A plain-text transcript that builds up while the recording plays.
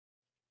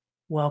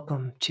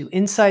Welcome to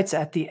Insights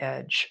at the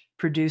Edge,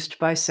 produced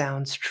by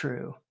Sounds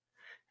True.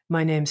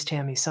 My name's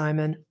Tami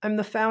Simon. I'm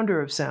the founder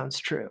of Sounds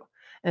True,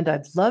 and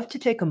I'd love to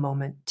take a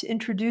moment to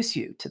introduce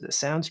you to the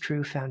Sounds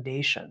True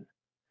Foundation.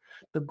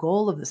 The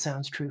goal of the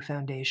Sounds True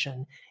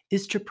Foundation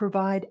is to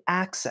provide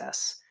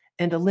access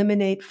and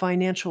eliminate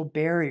financial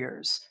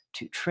barriers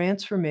to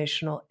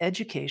transformational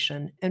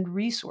education and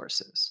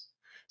resources,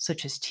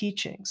 such as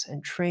teachings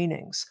and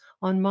trainings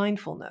on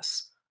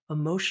mindfulness,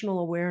 emotional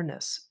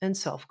awareness, and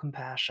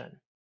self-compassion.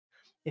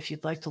 If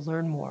you'd like to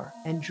learn more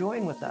and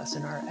join with us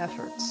in our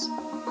efforts,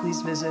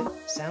 please visit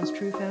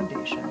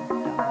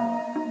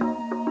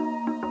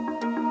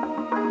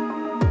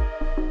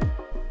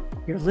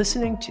soundstruefoundation.org. You're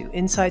listening to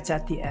Insights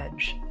at the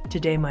Edge.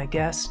 Today, my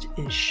guest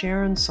is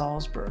Sharon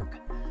Salzberg.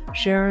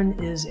 Sharon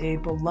is a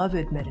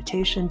beloved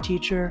meditation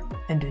teacher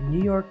and a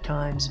New York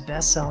Times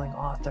bestselling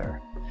author.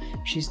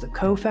 She's the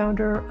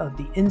co-founder of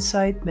the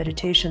Insight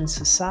Meditation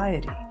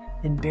Society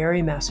in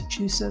Barre,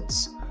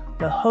 Massachusetts,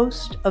 the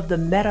host of the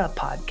Metta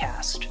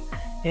Podcast,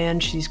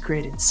 and she's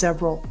created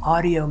several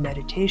audio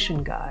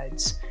meditation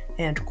guides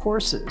and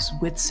courses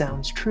with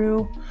Sounds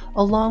True,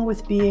 along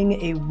with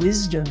being a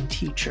wisdom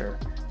teacher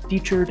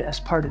featured as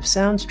part of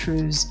Sounds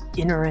True's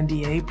Inner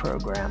MBA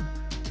program,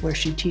 where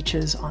she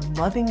teaches on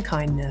loving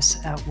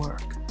kindness at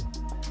work.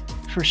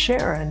 For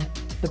Sharon,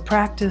 the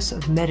practice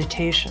of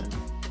meditation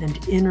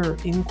and inner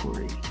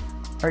inquiry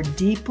are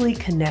deeply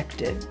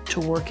connected to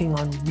working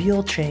on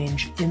real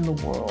change in the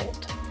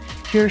world.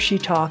 Here she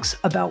talks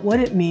about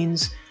what it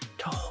means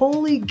to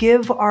wholly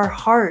give our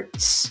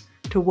hearts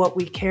to what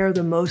we care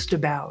the most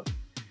about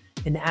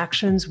in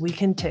actions we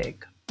can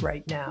take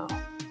right now.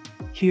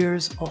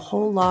 Here's a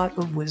whole lot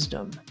of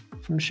wisdom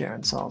from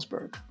Sharon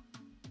Salzberg.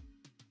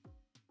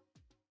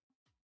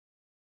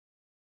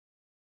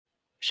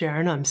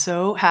 Sharon, I'm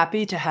so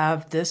happy to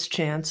have this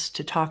chance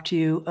to talk to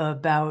you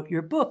about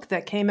your book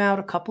that came out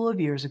a couple of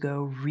years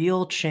ago,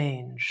 Real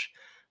Change: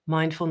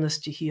 Mindfulness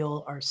to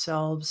Heal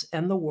Ourselves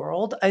and the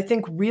World. I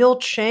think real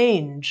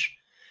change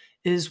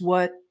is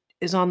what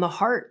is on the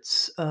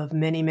hearts of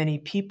many, many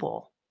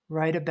people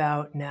right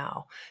about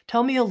now.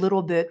 Tell me a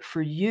little bit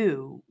for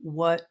you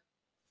what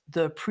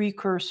the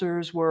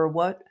precursors were.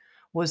 What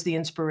was the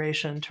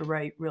inspiration to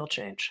write Real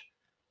Change?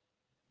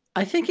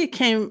 I think it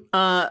came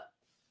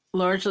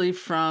largely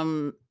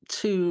from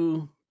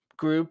two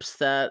groups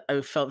that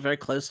I felt very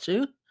close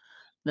to,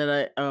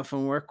 that I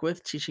often work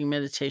with, teaching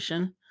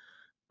meditation.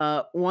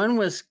 One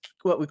was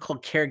what we call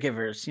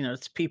caregivers.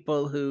 It's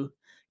people who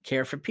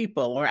care for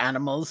people or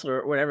animals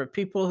or whatever,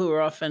 people who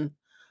are often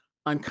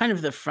on kind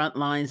of the front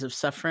lines of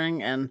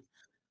suffering and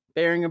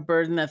bearing a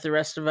burden that the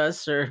rest of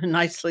us are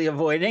nicely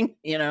avoiding,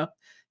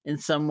 in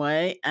some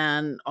way,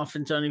 and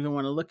often don't even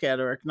want to look at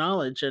or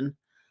acknowledge. And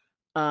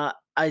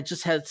I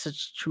just had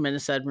such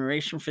tremendous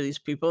admiration for these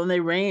people, and they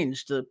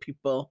ranged the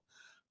people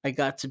I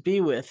got to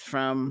be with,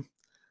 from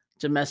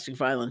domestic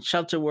violence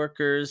shelter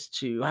workers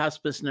to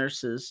hospice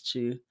nurses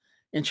to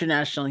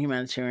international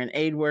humanitarian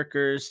aid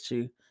workers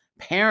to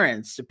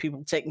parents, to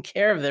people taking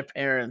care of their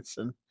parents,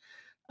 and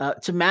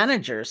to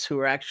managers who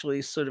were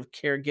actually sort of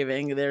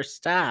caregiving their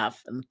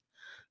staff. And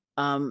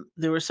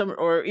there were some,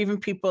 or even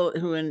people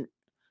who in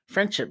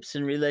friendships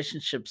and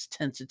relationships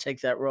tend to take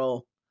that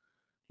role.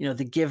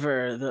 The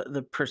giver,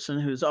 the person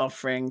who's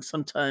offering,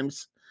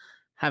 sometimes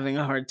having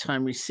a hard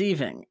time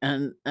receiving.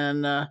 And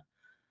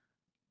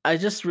I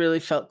just really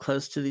felt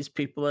close to these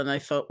people. And I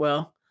thought,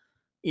 well,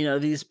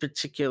 these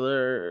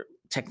particular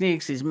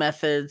techniques, these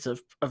methods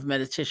of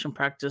meditation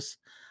practice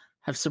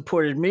have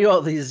supported me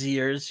all these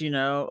years,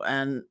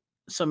 and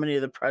so many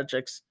of the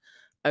projects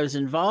I was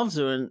involved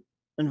in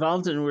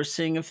were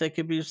seeing if they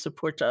could be of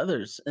support to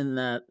others in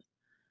that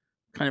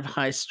kind of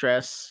high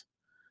stress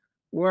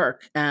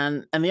work.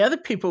 And the other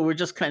people were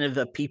just kind of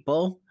the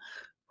people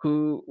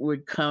who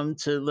would come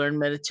to learn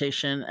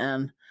meditation.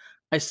 And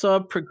I saw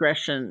a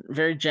progression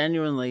very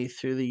genuinely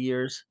through the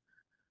years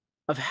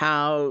of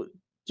how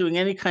doing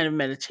any kind of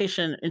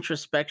meditation,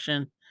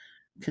 introspection,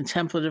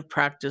 contemplative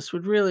practice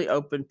would really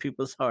open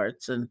people's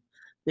hearts, and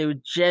they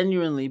would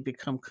genuinely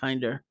become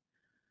kinder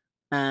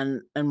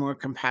and more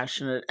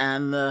compassionate.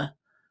 And the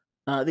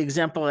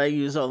example I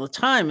use all the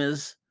time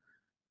is,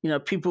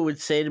 people would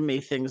say to me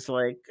things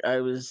like,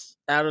 I was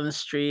out on the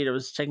street, I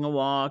was taking a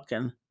walk,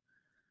 and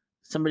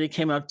somebody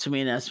came up to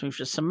me and asked me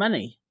for some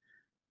money.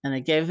 And I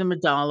gave them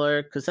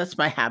 $1 because that's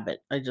my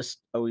habit. I just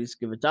always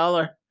give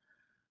 $1.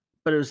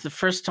 But it was the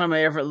first time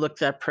I ever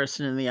looked that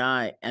person in the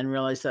eye and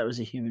realized that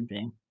was a human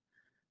being,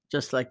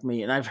 just like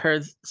me. And I've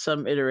heard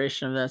some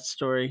iteration of that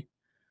story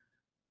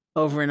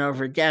over and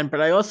over again.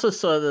 But I also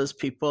saw those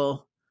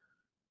people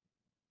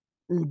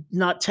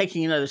not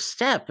taking another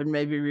step and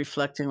maybe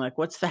reflecting, like,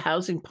 what's the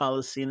housing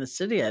policy in the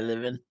city I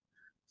live in,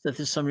 that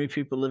there's so many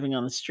people living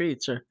on the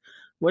streets? Or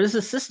what does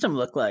the system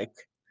look like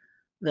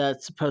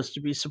that's supposed to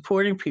be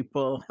supporting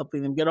people,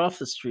 helping them get off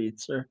the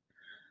streets? Or,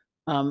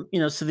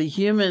 so the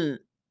human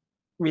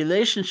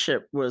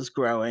relationship was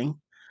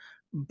growing,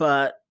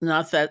 but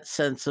not that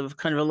sense of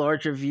kind of a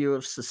larger view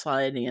of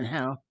society and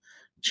how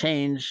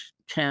change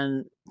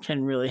can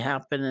can really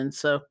happen. And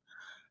so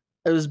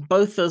it was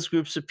both those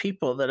groups of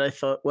people that I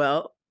thought,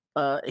 well,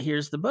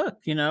 here's the book,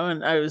 and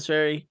I was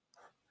very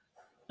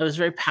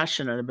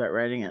passionate about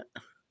writing it.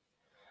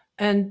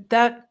 And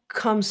that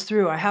comes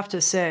through, I have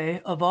to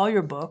say, of all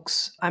your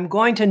books, I'm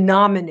going to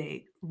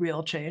nominate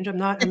Real Change. I'm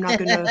not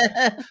gonna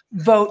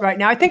vote right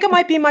now. I think it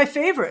might be my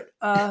favorite,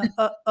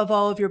 of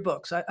all of your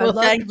books. I Well,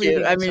 loved thank you.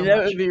 reading I it so mean, that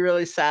much. would be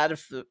really sad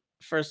if the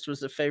first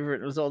was a favorite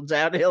and it was all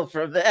downhill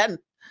from then.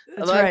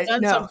 That's Although I've right.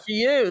 done some No. for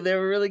you, they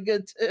were really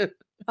good too.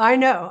 I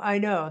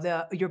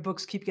know. Your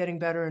books keep getting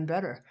better and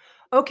better.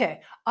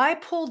 Okay, I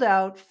pulled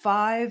out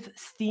 5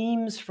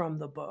 themes from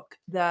the book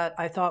that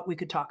I thought we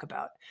could talk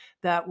about,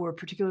 that were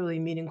particularly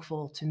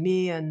meaningful to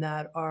me and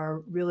that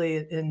are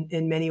really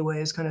in many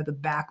ways kind of the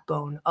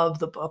backbone of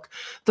the book.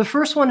 The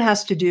first one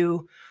has to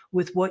do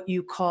with what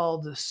you call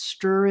the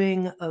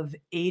stirring of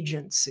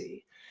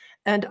agency.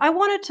 And I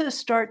wanted to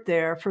start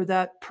there for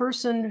that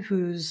person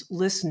who's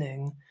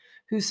listening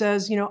who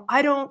says,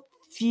 "I don't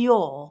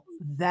feel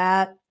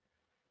that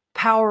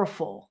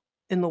powerful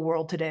in the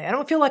world today. I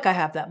don't feel like I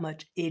have that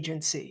much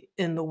agency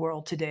in the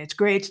world today. It's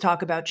great to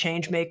talk about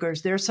change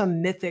makers. There's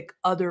some mythic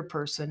other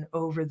person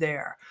over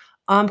there.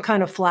 I'm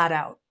kind of flat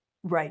out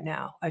right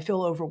now. I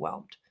feel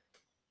overwhelmed."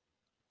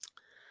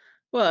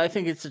 Well, I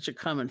think it's such a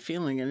common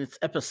feeling and it's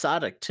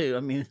episodic too. I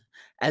mean,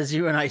 as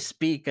you and I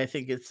speak, I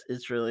think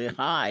it's really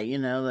high,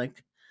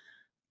 like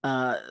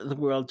the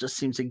world just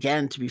seems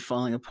again to be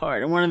falling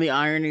apart. And one of the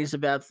ironies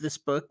about this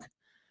book,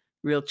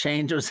 Real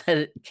Change, was that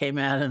it came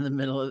out in the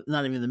middle of,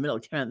 not even the middle,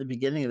 it came out in the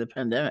beginning of the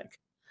pandemic.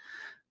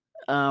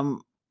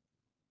 Um,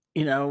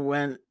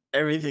 when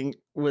everything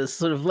was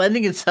sort of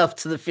lending itself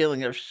to the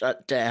feeling of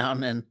shut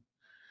down and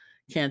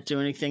can't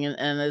do anything.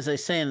 And as I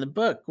say in the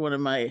book, one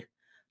of my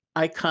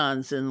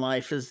icons in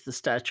life is the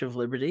Statue of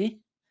Liberty.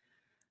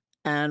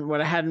 And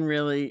what I hadn't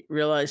really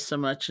realized so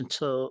much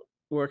until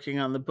working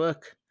on the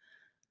book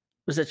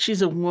was that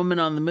she's a woman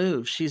on the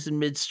move. She's in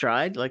mid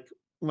stride, like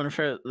one of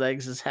her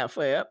legs is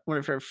halfway up, one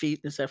of her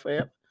feet is halfway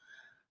up.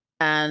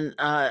 And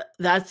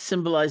that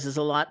symbolizes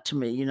a lot to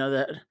me,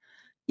 that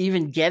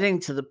even getting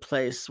to the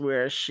place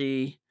where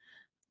she,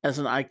 as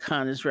an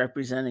icon, is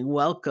representing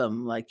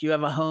welcome, like you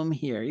have a home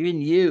here,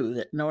 even you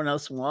that no one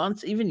else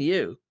wants, even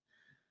you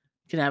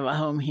can have a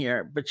home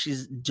here, but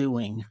she's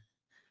doing,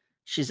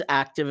 she's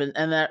active.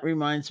 And that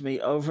reminds me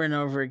over and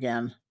over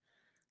again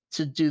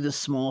to do the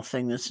small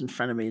thing that's in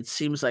front of me. It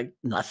seems like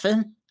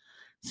nothing.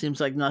 Seems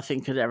like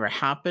nothing could ever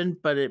happen,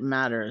 but it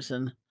matters.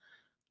 And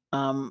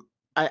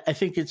I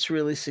think it's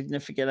really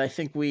significant. I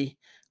think we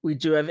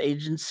do have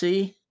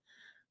agency.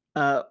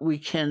 We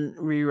can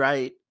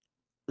rewrite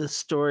the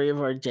story of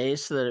our day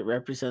so that it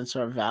represents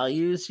our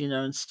values.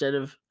 Instead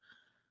of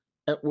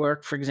at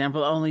work, for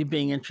example, only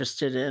being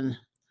interested in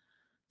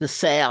the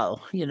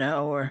sale,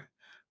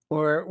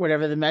 or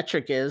whatever the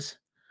metric is,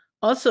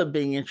 also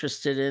being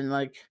interested in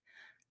like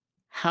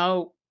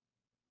how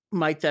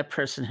might that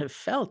person have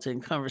felt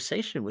in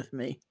conversation with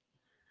me?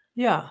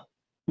 Yeah.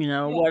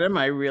 Yeah. What am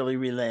I really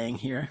relaying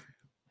here?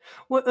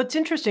 What's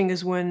interesting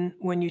is when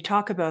you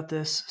talk about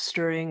this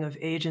stirring of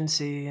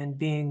agency and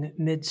being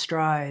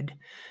mid-stride,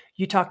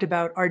 you talked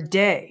about our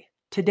day,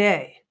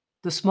 today,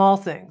 the small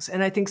things.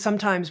 And I think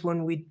sometimes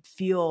when we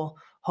feel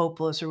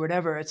hopeless or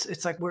whatever,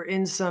 it's like we're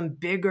in some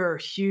bigger,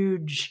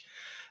 huge,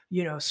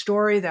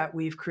 story that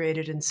we've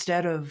created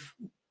instead of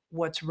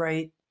what's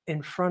right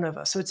in front of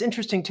us. So it's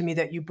interesting to me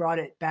that you brought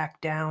it back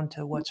down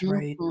to what's Mhm,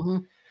 right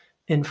mhm.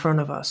 in front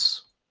of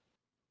us.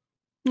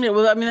 Yeah,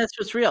 well, I mean, that's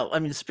what's real. I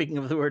mean, speaking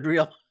of the word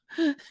real,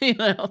 you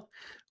know,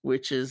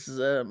 which is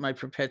my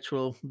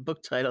perpetual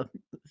book title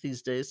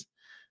these days,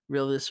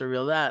 real this or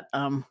real that.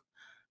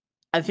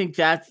 I think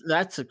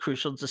that's a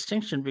crucial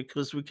distinction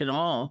because we can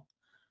all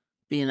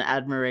be in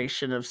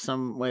admiration of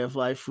some way of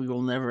life we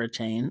will never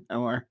attain,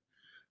 or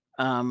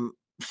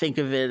think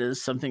of it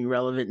as something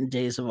relevant in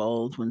days of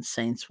old when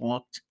saints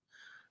walked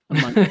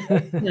among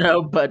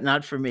us, but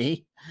not for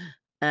me.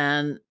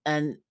 And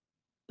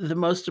the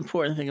most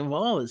important thing of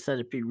all is that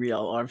it be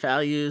real. Our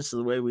values,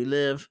 the way we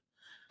live,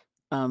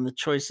 the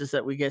choices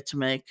that we get to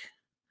make,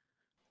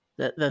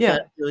 that Yeah.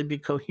 really be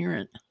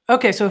coherent.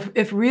 Okay, so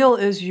if real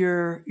is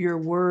your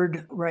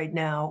word right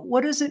now,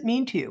 what does it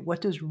mean to you?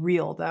 What does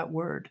real, that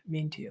word,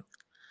 mean to you?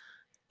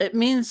 It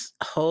means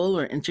whole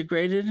or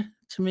integrated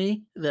to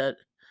me. That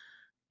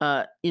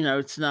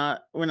it's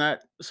not, we're not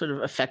sort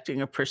of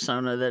affecting a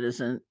persona that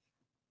isn't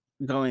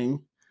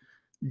going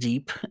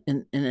deep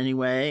in any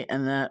way,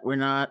 and that we're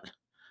not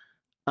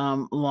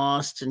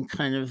lost in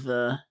kind of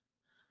the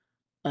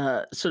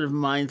sort of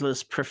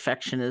mindless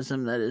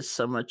perfectionism that is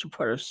so much a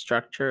part of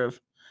structure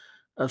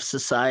of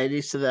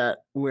society, so that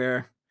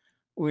we're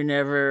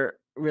never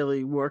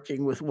really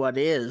working with what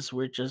is.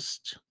 We're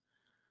just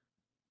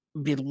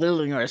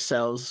belittling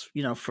ourselves,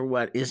 for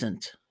what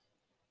isn't.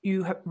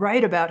 You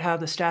write about how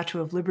the Statue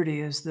of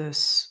Liberty is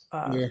this,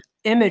 Yeah.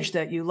 image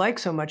that you like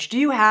so much. Do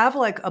you have,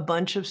 like, a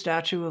bunch of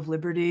Statue of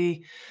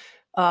Liberty,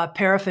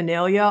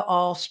 paraphernalia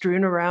all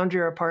strewn around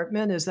your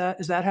apartment? Is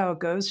that how it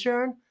goes,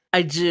 Sharon?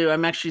 I do.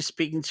 I'm actually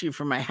speaking to you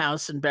from my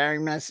house in Barre,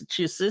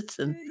 Massachusetts,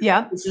 and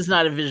Yeah, this is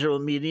not a visual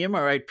medium,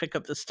 or I'd pick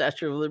up the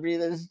Statue of Liberty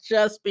that is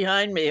just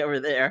behind me over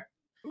there.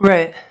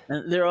 right.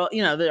 And they're all,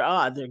 they're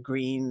odd. They're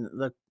green,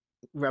 the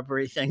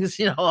rubbery things,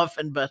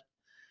 often. But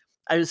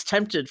I was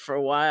tempted for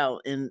a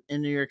while in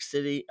New York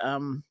City.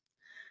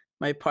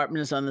 My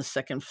apartment is on the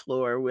second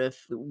floor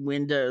with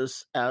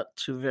windows out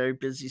to a very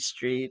busy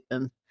street,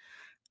 and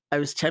I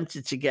was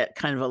tempted to get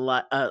kind of a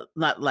lot,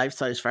 not life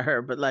size for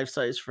her, but life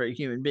size for a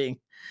human being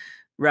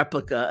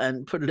replica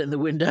and put it in the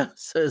window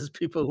so as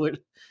people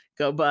would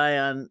go by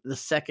on the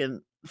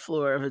second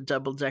floor of a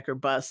double-decker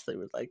bus, they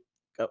would, like,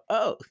 go,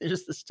 "Oh,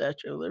 there's the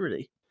Statue of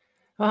Liberty."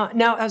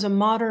 Now, as a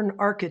modern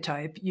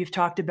archetype, you've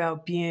talked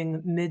about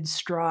being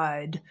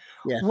mid-stride.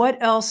 Yeah,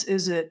 What else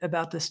is it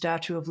about the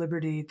Statue of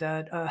Liberty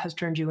that has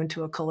turned you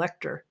into a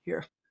collector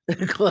here?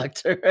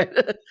 collector,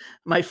 right?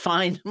 My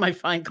fine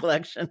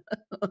collection.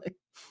 Like,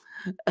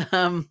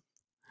 um,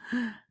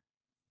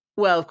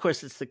 well, of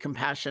course, it's the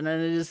compassion,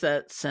 and it is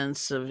that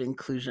sense of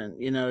inclusion,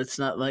 it's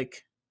not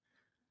like,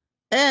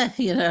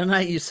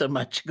 not you so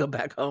much, go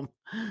back home,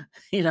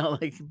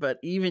 like, but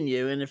even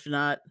you, and if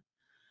not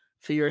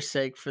for your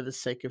sake, for the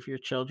sake of your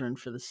children,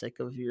 for the sake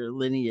of your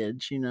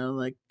lineage,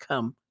 like,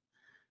 come,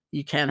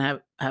 you can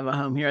have a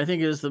home here. I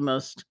think it was the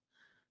most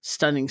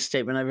stunning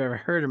statement I've ever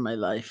heard in my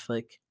life.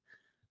 Like,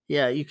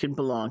 yeah, you can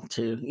belong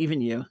to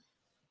even you.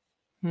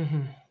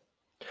 Mhm.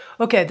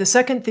 Okay, the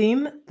second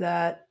theme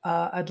that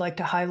I'd like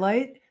to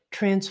highlight,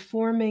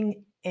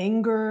 transforming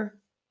anger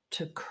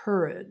to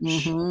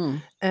courage.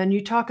 Mhm. And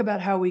you talk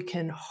about how we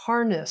can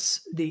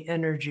harness the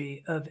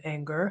energy of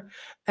anger.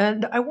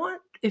 And I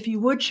want, if you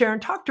would, Sharon,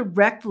 talk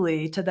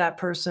directly to that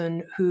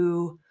person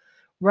who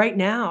right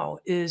now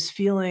is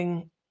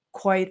feeling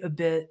quite a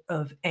bit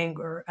of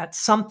anger at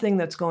something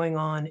that's going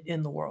on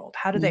in the world.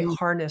 How do they Mhm.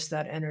 harness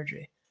that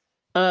energy?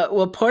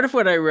 Well, part of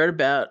what I wrote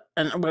about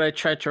and what I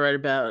tried to write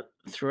about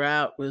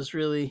throughout was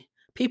really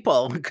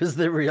people because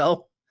they're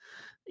real,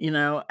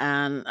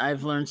 and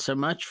I've learned so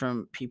much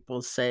from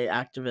people, say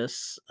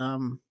activists,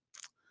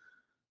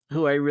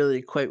 who I really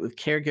equate with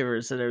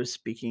caregivers that I was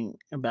speaking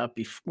about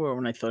before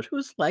when I thought,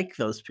 who's like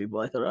those people?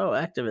 I thought, oh,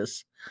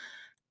 activists.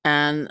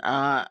 And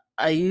I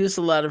use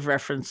a lot of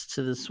reference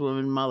to this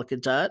woman, Malika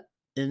Dutt,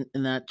 in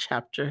that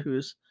chapter,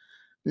 who's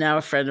now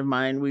a friend of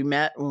mine. We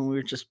met when we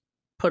were just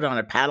put on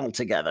a panel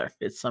together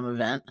at some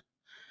event.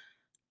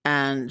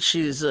 And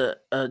she's a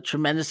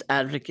tremendous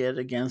advocate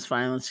against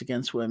violence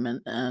against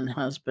women and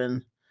has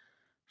been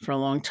for a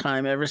long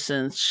time, ever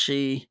since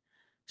she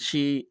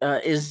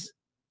is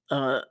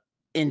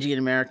Indian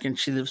American.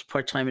 She lives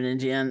part-time in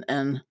India,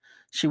 and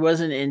she was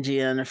in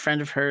India, and a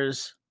friend of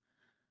hers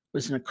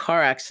was in a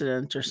car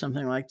accident or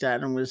something like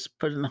that and was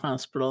put in the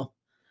hospital,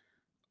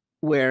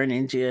 where in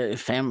India, a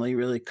family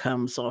really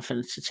comes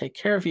often to take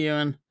care of you,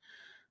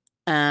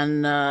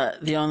 and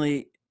the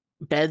only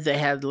bed they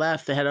had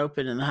left, they had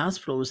open in the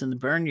hospital, was in the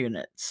burn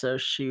unit. So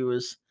she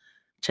was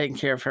taking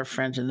care of her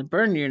friend in the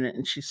burn unit,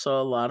 and she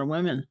saw a lot of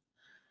women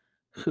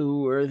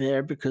who were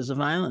there because of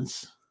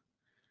violence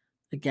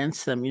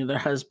against them, their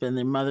husband,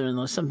 their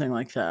mother-in-law, something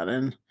like that,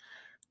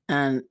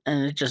 and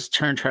it just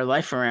turned her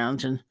life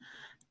around,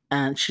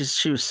 and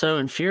she was so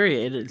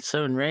infuriated,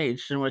 so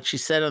enraged, and what she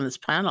said on this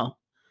panel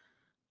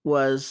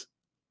was,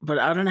 "But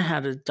I don't know how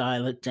to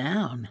dial it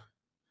down.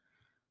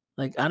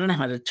 Like, I don't know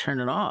how to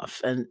turn it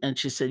off." And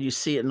she said, "You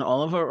see it in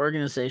all of our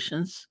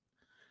organizations,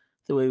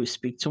 the way we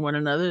speak to one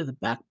another, the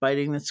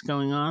backbiting that's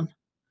going on,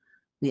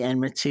 the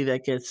enmity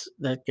that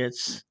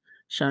gets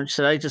shown." She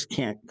said, "I just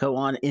can't go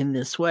on in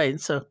this way."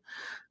 And so,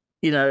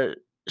 you know,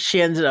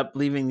 she ended up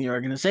leaving the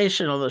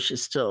organization, although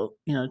she's still,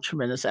 a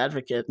tremendous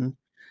advocate, and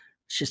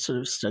she sort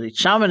of studied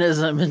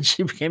shamanism and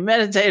she became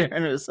meditator,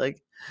 and it was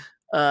like,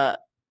 uh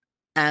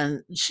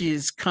and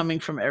she's coming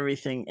from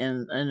everything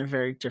in a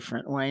very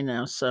different way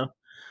now. So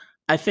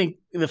I think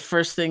the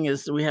first thing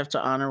is that we have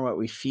to honor what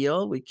we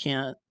feel. We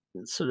can't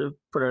sort of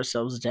put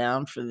ourselves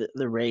down for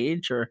the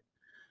rage or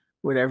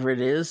whatever it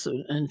is,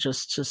 and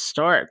just to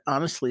start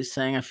honestly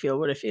saying, I feel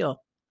what I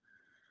feel.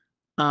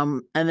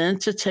 And then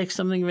to take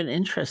something of an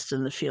interest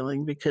in the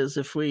feeling, because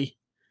if we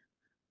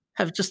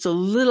have just a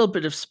little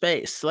bit of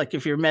space, like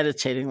if you're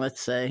meditating,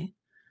 let's say,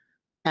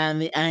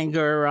 and the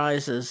anger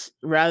arises,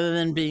 rather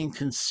than being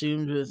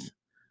consumed with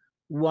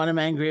what I'm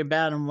angry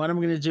about and what I'm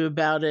going to do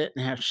about it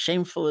and how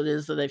shameful it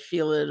is that I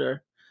feel it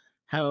or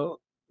how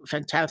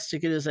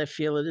fantastic it is I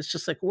feel it. It's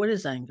just like, what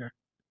is anger?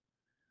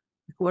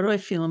 Like, what do I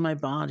feel in my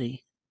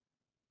body?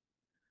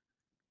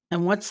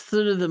 And what's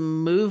sort of the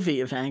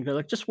movie of anger?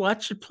 Like, just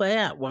watch it play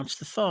out, watch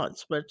the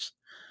thoughts, watch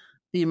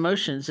the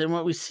emotions. And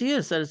what we see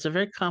is that it's a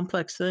very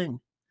complex thing,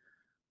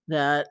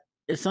 that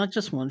it's not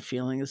just one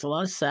feeling. There's a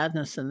lot of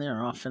sadness in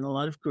there, often a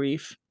lot of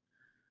grief,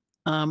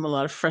 a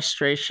lot of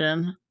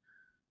frustration,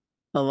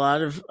 a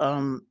lot of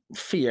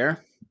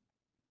fear.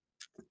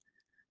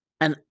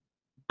 And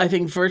I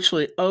think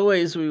virtually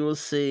always we will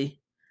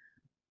see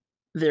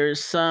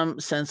there's some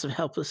sense of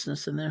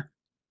helplessness in there.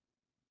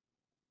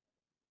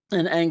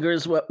 And anger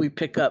is what we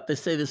pick up. They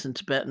say this in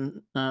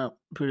Tibetan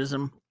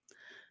Buddhism.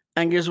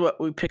 Anger is what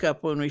we pick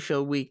up when we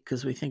feel weak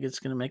because we think it's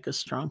going to make us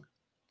strong.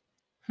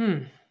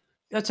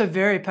 That's a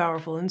very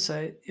powerful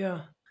insight.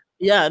 Yeah.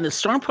 Yeah, and the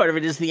strong part of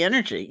it is the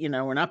energy.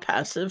 We're not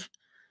passive,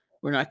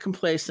 we're not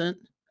complacent.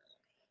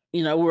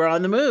 We're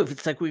on the move.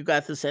 It's like we've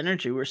got this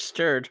energy. We're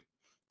stirred.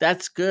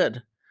 That's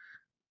good.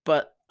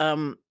 But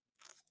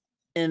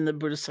in the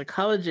Buddhist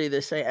psychology,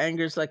 they say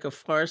anger is like a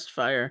forest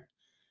fire,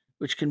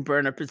 which can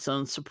burn up its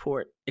own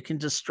support. It can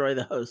destroy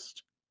the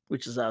host,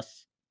 which is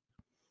us.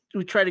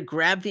 We try to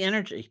grab the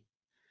energy,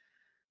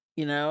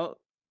 you know,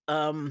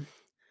 um,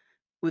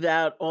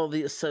 without all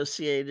the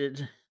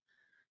associated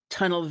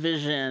tunnel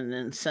vision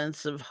and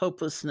sense of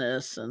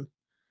hopelessness and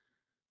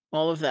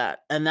all of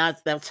that. And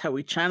that's how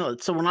we channel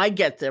it. So when I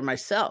get there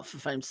myself,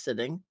 if I'm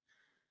sitting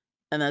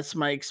and that's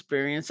my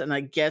experience and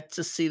I get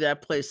to see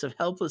that place of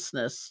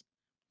helplessness,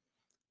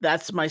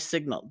 that's my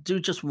signal. Do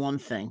just one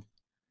thing.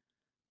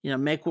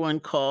 Make one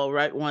call,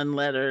 write one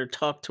letter,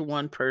 talk to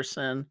one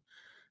person,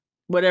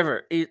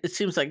 whatever. It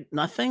seems like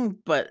nothing,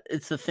 but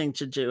it's the thing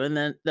to do. And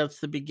then that's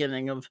the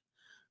beginning of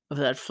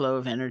that flow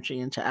of energy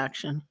into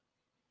action.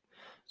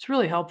 It's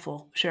really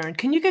helpful, Sharon.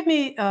 Can you give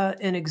me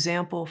an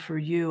example for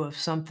you of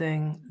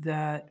something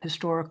that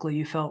historically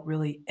you felt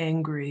really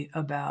angry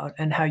about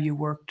and how you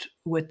worked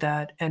with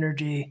that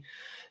energy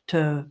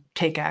to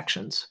take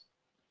actions?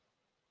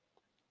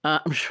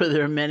 I'm sure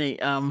there are many.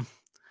 Again,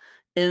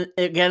 in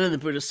the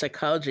Buddhist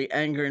psychology,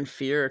 anger and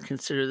fear are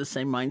considered the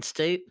same mind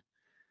state,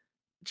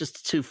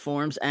 just two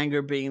forms,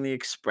 anger being the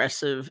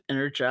expressive,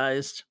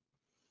 energized,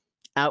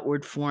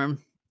 outward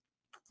form,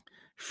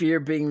 fear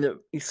being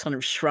the sort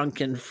of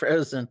shrunken,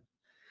 frozen,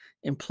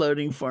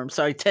 imploding form.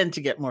 So I tend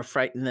to get more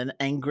frightened than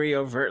angry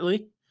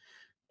overtly.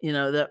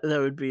 That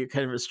would be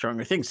kind of a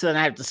stronger thing. So then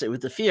I have to sit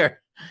with the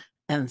fear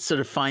and sort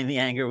of find the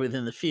anger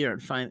within the fear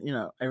and find,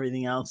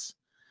 everything else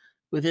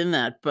within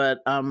that.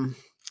 But I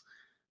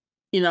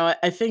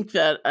think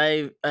that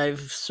I've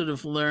sort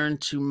of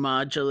learned to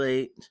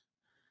modulate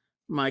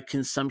my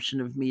consumption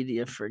of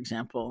media, for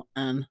example.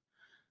 And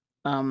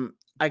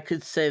I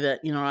could say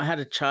that, I had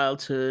a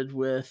childhood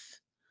with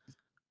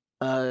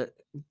a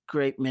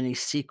great many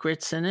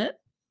secrets in it.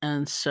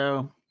 And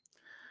so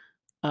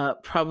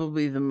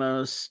probably the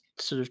most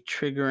sort of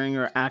triggering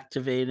or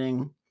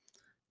activating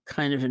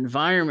kind of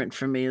environment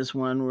for me is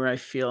one where I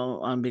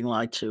feel I'm being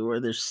lied to, or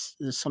there's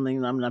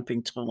something that I'm not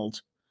being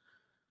told,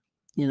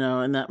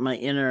 and that my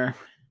inner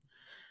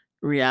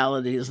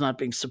reality is not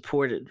being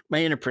supported. My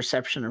inner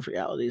perception of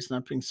reality is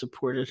not being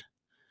supported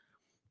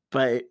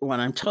by what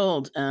I'm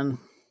told. And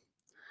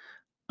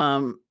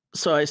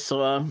so I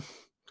saw,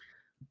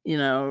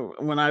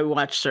 when I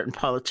watch certain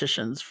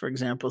politicians, for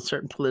example,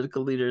 certain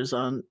political leaders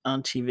on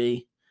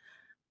TV,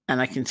 and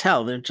I can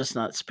tell they're just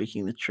not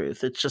speaking the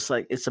truth. It's just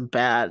like it's a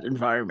bad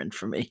environment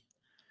for me,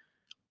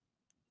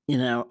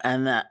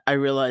 and that I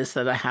realize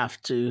that I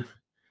have to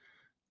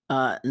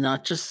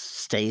not just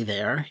stay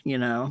there,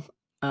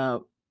 uh,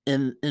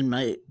 in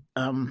my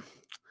inner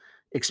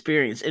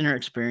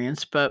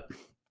experience, but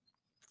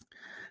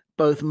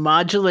both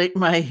modulate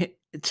my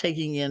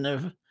taking in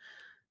of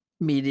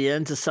media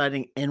and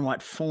deciding in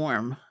what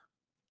form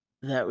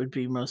that would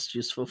be most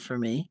useful for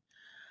me,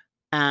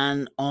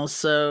 and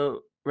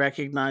also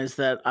recognize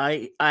that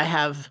I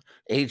have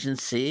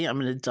agency.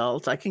 I'm an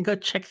adult. I can go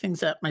check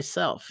things out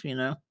myself.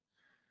 I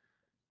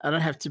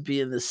don't have to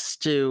be in this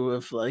stew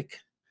of like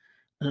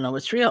I don't know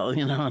what's real.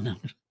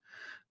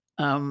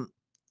 Um,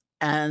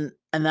 and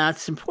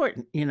that's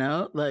important.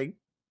 Like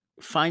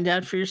find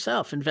out for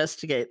yourself,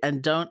 investigate,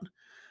 and don't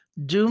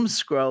doom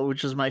scroll,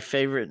 which is my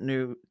favorite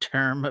new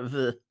term of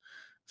the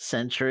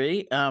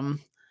century.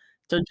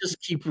 Don't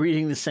just keep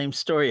reading the same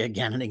story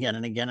again and again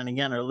and again and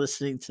again, or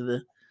listening to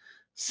the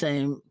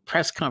same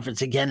press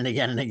conference again and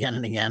again and again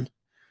and again.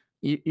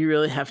 You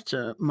really have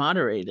to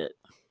moderate it.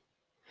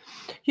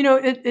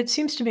 It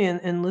seems to me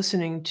in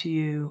listening to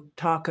you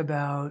talk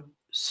about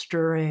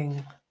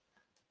stirring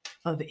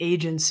of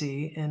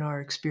agency in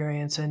our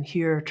experience and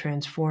here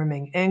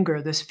transforming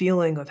anger, this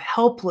feeling of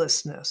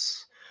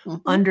helplessness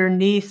Mhm,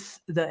 underneath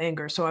the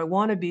anger. So I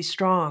want to be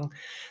strong,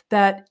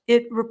 that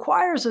it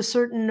requires a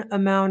certain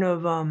amount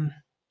of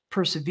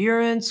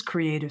perseverance,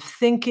 creative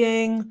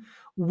thinking,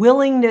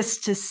 willingness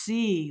to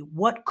see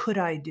what could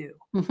I do?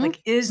 mhm,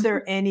 Like, is mhm,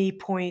 there any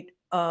point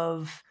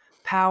of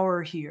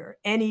power here,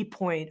 any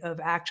point of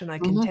action I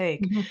can mhm,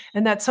 take? mhm,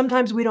 And that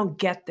sometimes we don't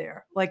get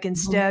there. Like mhm,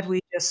 instead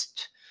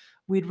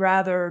we'd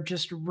rather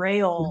just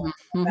rail mhm,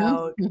 mhm,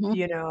 about,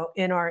 mhm.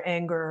 in our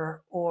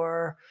anger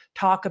or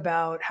talk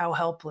about how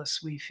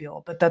helpless we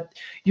feel. But that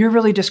you're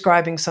really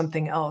describing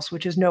something else,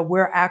 which is no,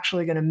 we're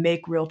actually going to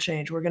make real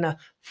change. We're going to Mhm,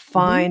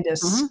 find a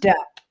mhm. step.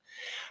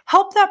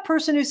 Help that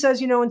person who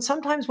says, and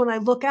sometimes when I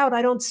look out,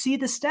 I don't see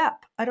the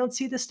step. I don't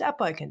see the step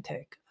I can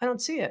take. I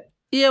don't see it.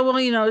 Yeah, well,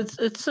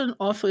 it's an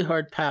awfully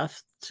hard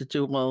path to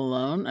do all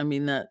alone. I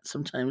mean, that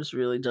sometimes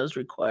really does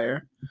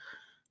require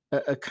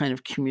a kind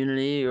of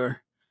community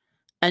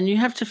and you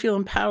have to feel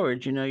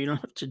empowered, you don't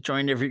have to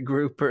join every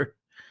group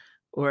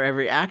or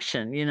every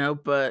action,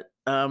 but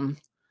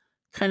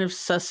kind of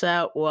suss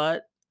out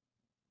what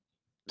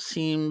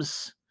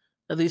seems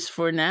at least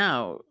for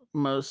now,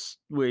 most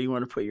where you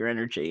want to put your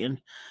energy. And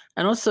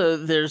also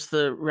there's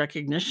the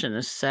recognition,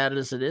 as sad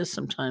as it is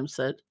sometimes,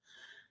 that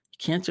you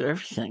can't do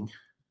everything,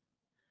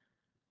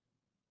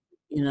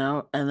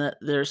 and that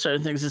there are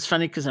certain things. It's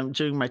funny because I'm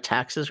doing my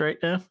taxes right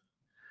now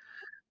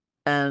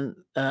and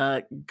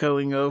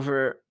going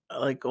over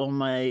like all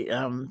my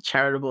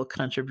charitable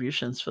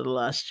contributions for the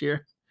last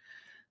year.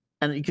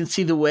 And you can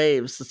see the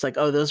waves. It's like,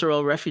 oh, those are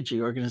all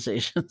refugee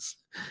organizations.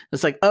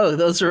 It's like, oh,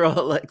 those are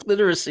all like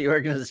literacy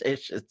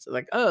organizations.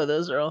 Like, oh,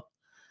 those are all,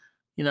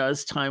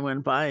 as time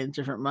went by in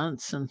different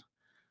months. And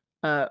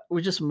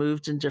we just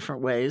moved in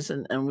different ways,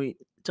 and we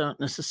don't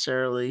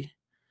necessarily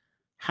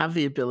have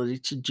the ability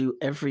to do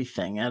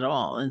everything at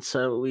all. And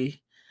so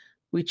we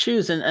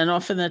choose. And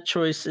often that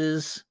choice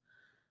is,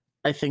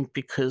 I think,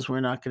 because we're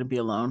not going to be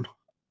alone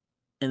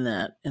in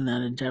that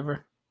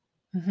endeavor.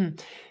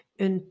 Mhm.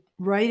 In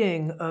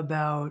writing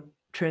about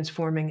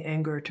transforming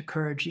anger to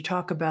courage, you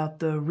talk about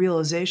the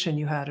realization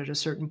you had at a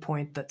certain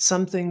point that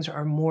some things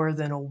are more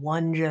than a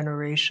one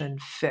generation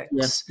Yeah,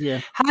 fix.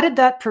 yeah. How did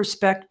that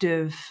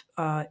perspective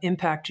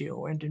impact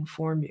you and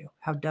inform you?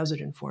 How does it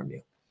inform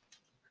you?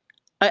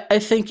 I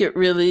think it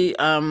really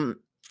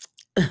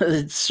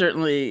it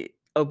certainly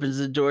opens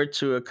the door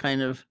to a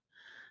kind of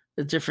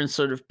a different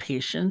sort of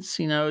patience.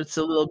 It's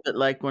a little bit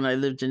like when I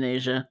lived in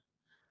Asia,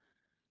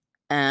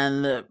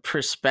 and the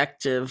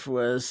perspective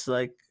was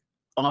like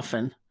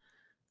often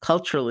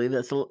culturally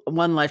that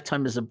one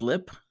lifetime is a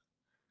blip.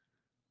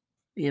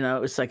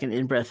 It's like an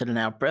in breath and an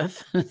out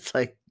breath. It's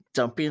like,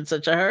 don't be in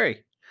such a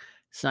hurry.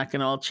 It's not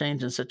going to all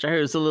change in such a hurry.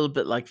 It was a little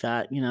bit like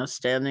that,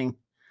 standing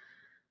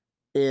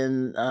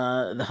in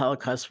the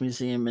Holocaust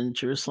Museum in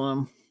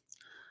Jerusalem,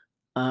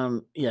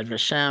 Yad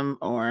Vashem,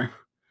 or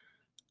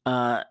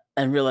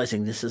and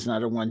realizing this is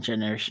not a one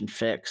generation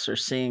fix, or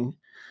seeing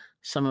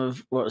some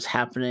of what was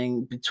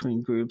happening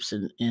between groups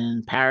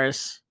in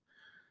Paris,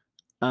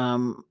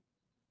 um,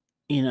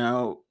 you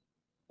know,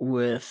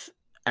 with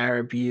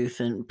Arab youth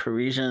and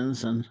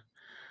Parisians,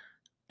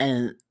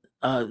 and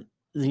uh,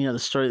 the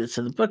story that's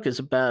in the book is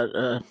about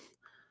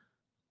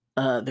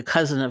the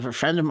cousin of a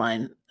friend of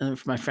mine.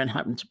 And my friend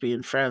happened to be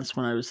in France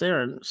when I was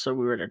there, and so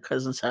we were at our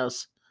cousin's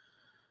house,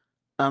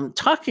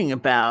 talking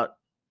about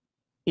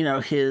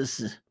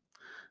his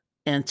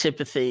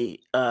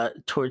antipathy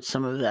towards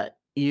some of that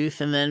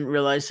youth, and then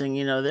realizing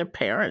their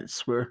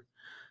parents were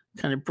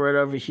kind of brought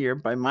over here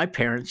by my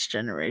parents'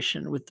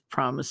 generation with the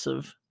promise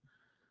of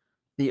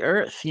the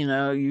earth.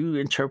 You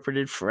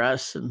interpreted for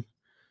us, and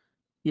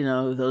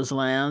those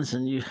lands,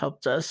 and you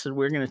helped us, and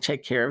we're going to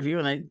take care of you.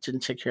 And I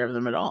didn't take care of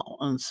them at all.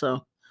 And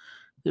so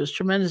there was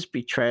tremendous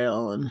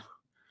betrayal and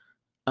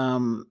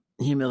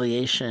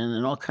humiliation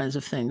and all kinds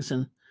of things.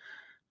 And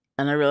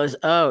I realized,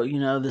 oh,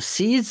 the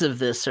seeds of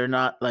this are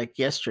not like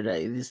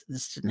yesterday.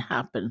 This didn't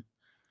happen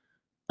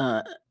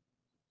uh,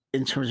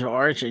 in terms of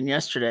origin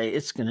yesterday.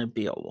 It's going to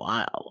be a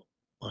while,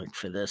 like,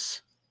 for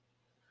this.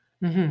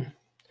 Hmm.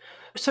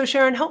 So,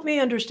 Sharon, help me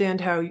understand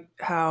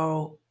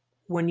how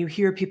when you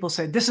hear people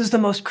say this is the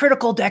most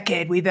critical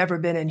decade we've ever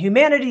been in,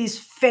 humanity's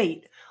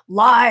fate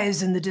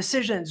lies in the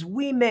decisions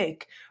we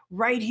make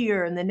right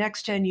here in the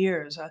next 10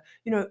 years.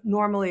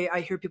 Normally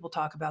I hear people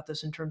talk about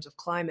this in terms of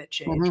climate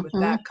change with Mhm,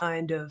 that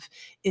kind of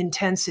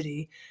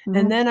intensity. And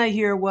mhm. then I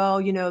hear,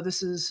 well,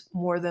 this is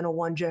more than a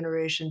one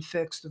generation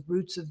fix. The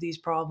roots of these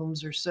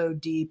problems are so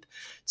deep.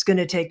 It's going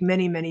to take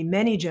many, many,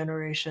 many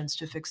generations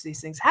to fix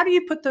these things. How do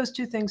you put those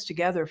two things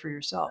together for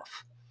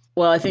yourself?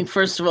 Well, I think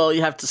first of all,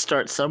 you have to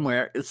start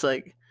somewhere. It's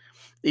like,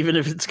 even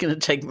if it's going to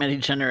take many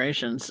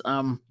generations,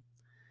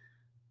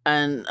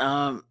 and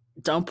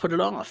don't put it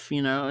off,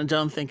 and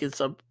don't think it's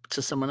up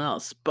to someone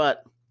else.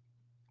 But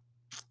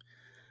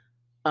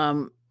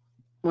um,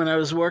 when I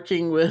was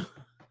working with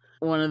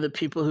one of the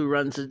people who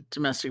runs a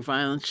domestic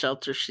violence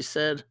shelter, she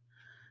said,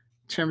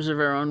 in terms of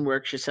her own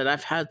work, she said,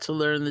 I've had to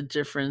learn the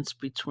difference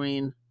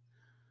between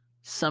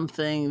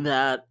something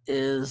that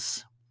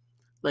is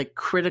like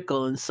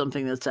critical and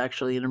something that's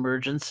actually an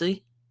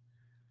emergency.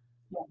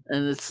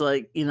 And it's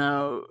like, we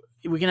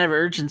can have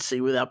urgency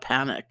without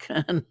panic.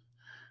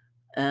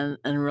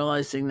 And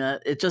realizing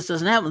that it just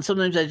doesn't happen.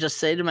 Sometimes I just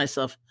say to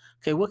myself,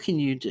 okay, what can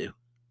you do?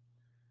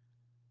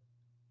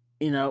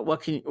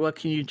 What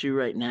can you do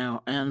right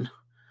now? And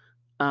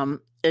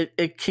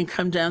it can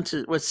come down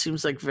to what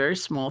seems like very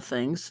small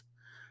things,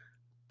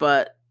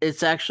 but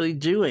it's actually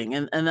doing,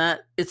 and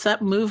that it's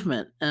that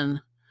movement.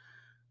 And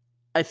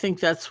I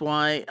think that's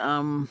why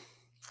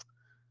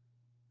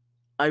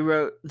I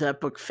wrote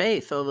that book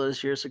Faith all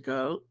those years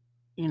ago,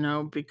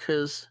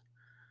 because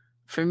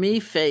for me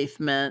faith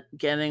meant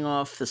getting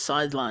off the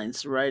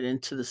sidelines right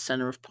into the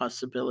center of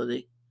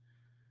possibility.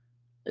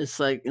 It's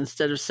like,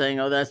 instead of saying,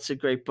 oh, that's a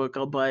great book,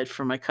 I'll buy it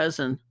for my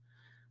cousin,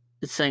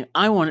 it's saying,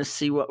 I want to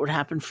see what would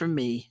happen for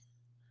me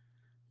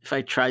if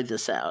I tried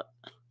this out.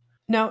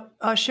 Now,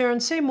 Sharon,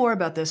 say more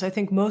about this. I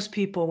think most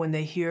people, when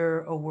they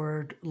hear a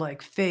word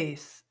like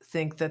faith,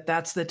 think that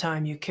that's the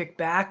time you kick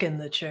back in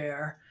the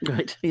chair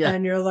Right. Yeah.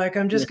 and you're like,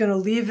 I'm Yeah. just going to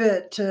leave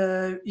it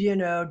to,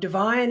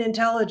 divine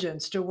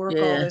intelligence to work all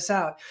Yeah. this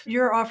out.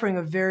 You're offering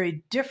a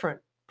very different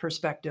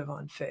perspective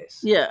on faith.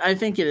 Yeah. I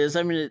think it is.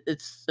 I mean,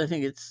 I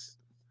think it's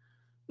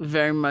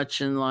very much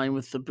in line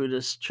with the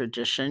Buddhist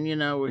tradition,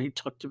 where he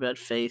talked about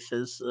faith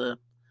as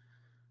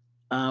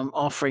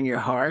offering your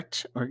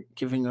heart or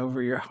giving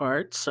over your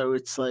heart. So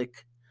it's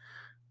like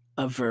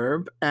a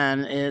verb,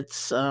 and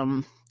it's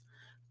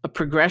a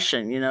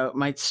progression. It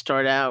might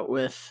start out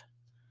with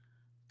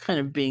kind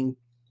of being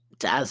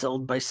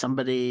dazzled by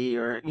somebody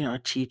or, a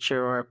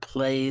teacher or a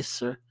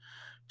place or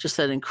just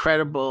that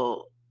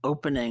incredible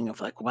opening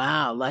of like,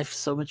 wow, life's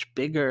so much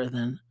bigger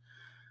than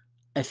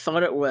I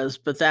thought it was.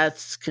 But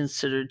that's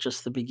considered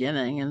just the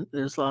beginning. And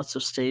there's lots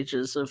of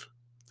stages of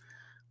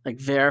like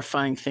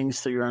verifying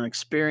things through your own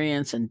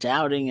experience and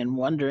doubting and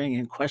wondering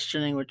and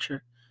questioning, which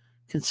are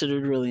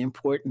considered really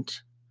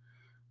important.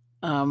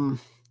 Um,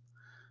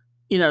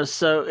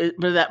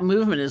 but that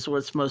movement is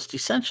what's most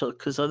essential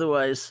because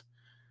otherwise,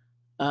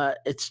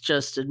 it's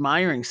just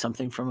admiring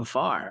something from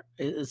afar.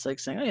 It's like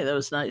saying, "Oh, yeah, that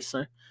was nice."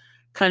 Or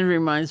kind of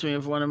reminds me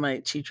of one of my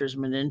teachers,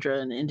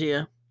 Manindra in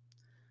India,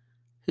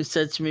 who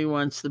said to me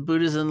once, "The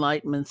Buddha's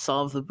enlightenment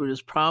solved the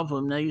Buddha's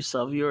problem. Now you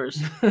solve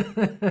yours."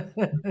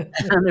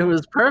 And it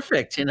was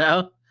perfect. It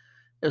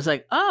was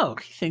like, "Oh,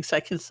 he thinks I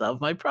can solve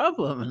my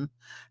problem,"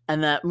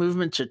 and that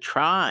movement to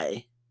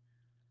try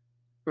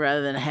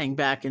rather than hang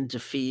back in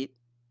defeat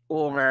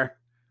or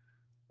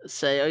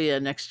say, "Oh yeah,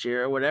 next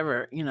year," or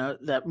whatever.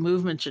 That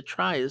movement to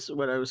try is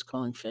what I was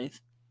calling faith.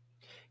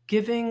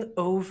 Giving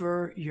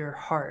over your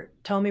heart.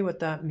 Tell me what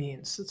that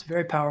means. It's a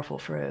very powerful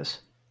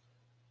phrase.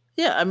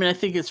 Yeah, I mean, I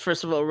think it's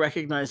first of all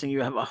recognizing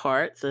you have a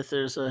heart, that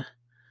there's a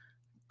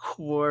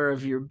core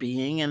of your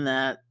being, and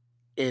that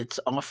its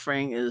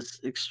offering is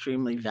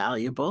extremely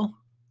valuable.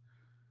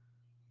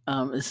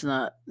 It's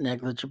not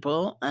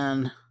negligible,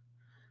 and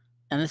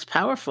it's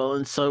powerful.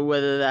 And so,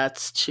 whether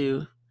that's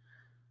to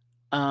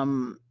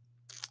um,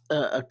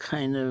 a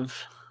kind of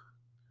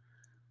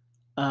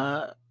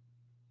uh,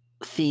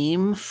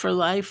 theme for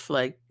life,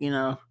 like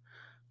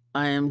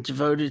I am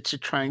devoted to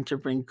trying to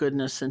bring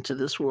goodness into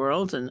this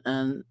world,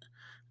 and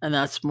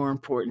that's more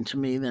important to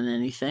me than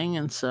anything.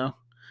 And so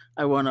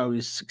I won't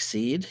always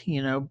succeed,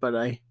 but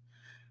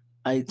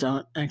I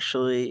don't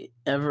actually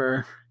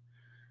ever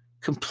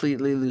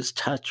completely lose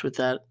touch with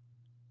that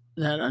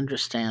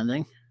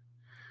understanding.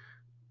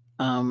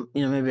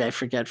 Maybe I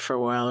forget for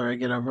a while or I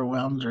get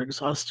overwhelmed or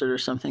exhausted or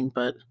something,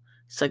 but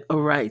it's like, oh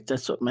right,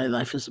 that's what my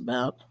life is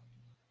about.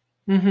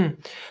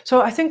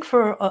 So I think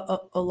for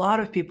a lot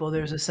of people,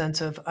 there's a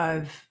sense of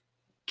I've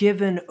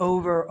given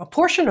over a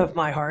portion of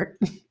my heart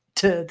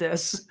to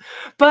this,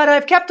 but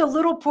I've kept a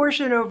little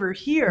portion over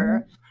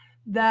here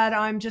that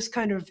I'm just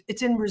kind of,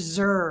 it's in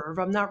reserve.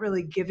 I'm not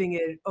really giving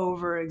it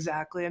over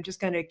exactly. I'm just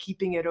kind of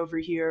keeping it over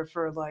here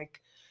for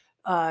like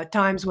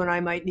times when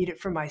I might need it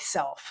for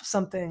myself,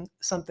 something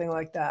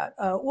like that.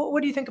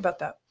 What do you think about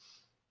that?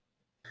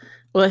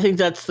 Well, I think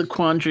that's the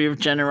quandary of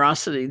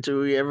generosity.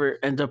 Do we ever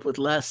end up with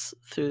less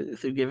through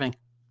giving?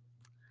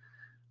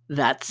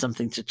 That's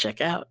something to check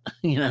out.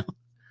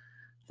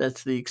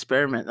 That's the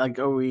experiment. Like,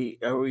 are we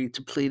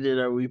depleted?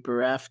 Are we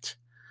bereft?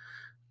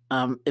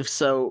 If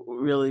so,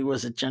 really,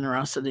 was it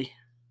generosity,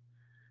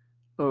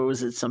 or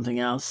was it something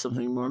else,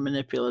 something more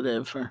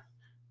manipulative, or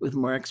with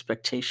more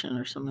expectation,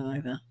 or something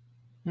like that?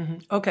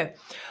 Okay.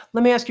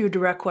 Let me ask you a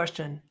direct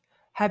question.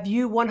 Have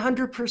you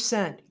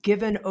 100%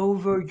 given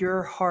over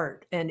your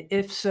heart? And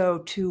if so,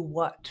 to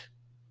what?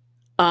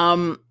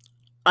 Um,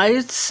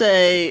 I'd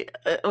say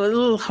a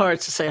little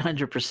hard to say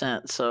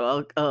 100%.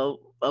 So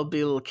I'll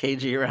be a little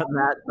cagey around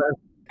that.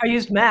 I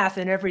used math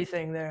and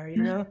everything there,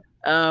 you know?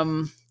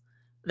 Um,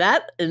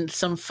 that in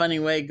some funny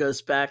way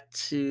goes back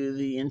to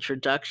the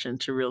introduction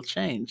to Real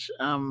Change,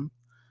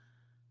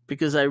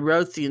 because I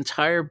wrote the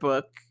entire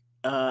book.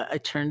 I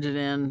turned it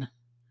in.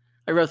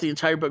 I wrote the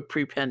entire book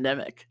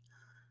pre-pandemic.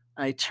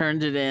 I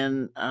turned it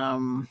in.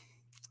 I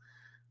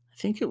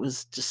think it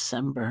was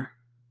December.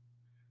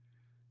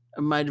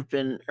 It might have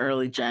been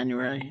early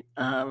January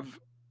of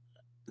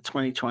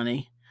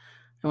 2020.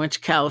 I went to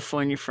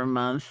California for a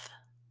month.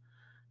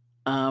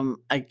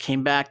 I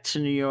came back to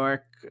New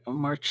York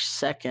March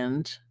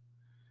 2nd,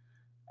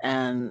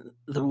 and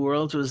the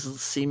world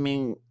was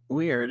seeming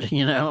weird,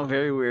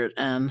 very weird.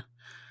 And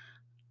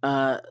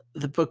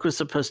the book was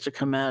supposed to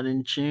come out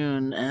in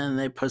June, and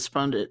they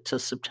postponed it to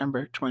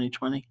September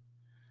 2020.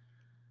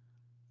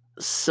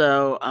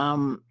 So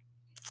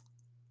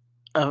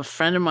a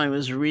friend of mine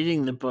was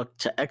reading the book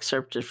to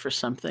excerpt it for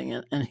something,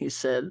 and he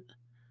said,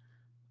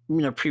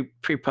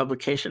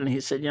 pre-publication, and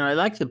he said, I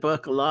like the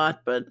book a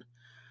lot, but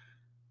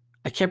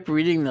I kept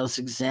reading those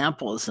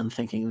examples and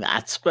thinking,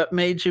 that's what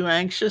made you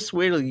anxious?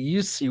 Wait till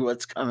you see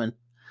what's coming.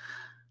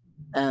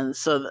 And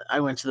so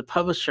I went to the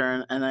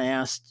publisher and I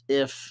asked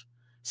if,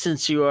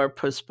 since you are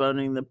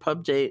postponing the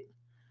pub date,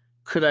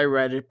 could I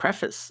write a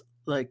preface,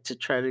 like to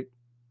try to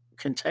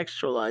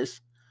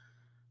contextualize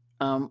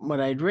what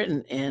I'd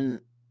written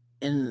in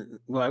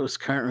what was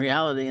current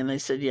reality, and they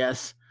said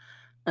yes.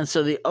 And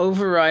so the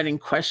overriding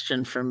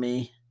question for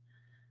me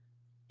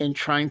in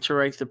trying to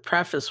write the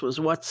preface was,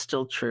 what's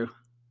still true?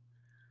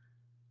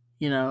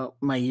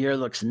 My year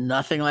looks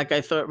nothing like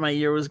I thought my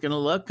year was going to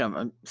look.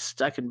 I'm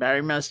stuck in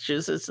Barre,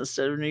 Massachusetts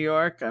instead of New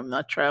York. I'm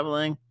not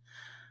traveling.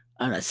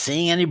 I'm not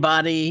seeing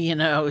anybody.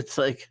 It's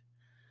like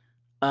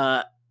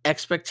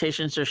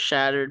expectations are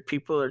shattered.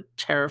 People are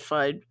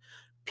terrified.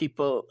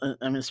 People, I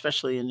mean,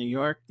 especially in New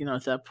York,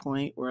 at that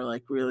point, we're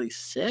like really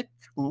sick,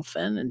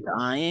 often, and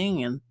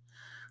dying and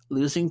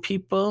losing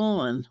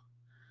people. And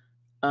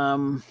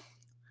I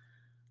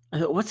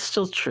thought, what's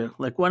still true?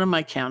 Like, what am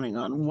I counting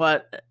on?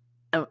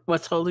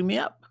 What's holding me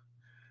up?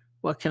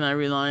 What can I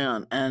rely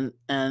on? And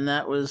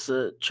that was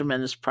a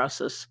tremendous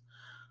process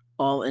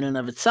all in and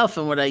of itself.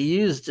 And what I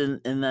used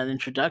in that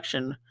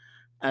introduction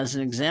as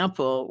an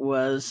example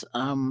was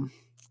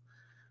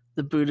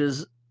the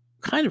Buddha's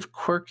kind of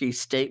quirky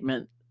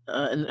statement,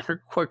 and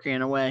her quirky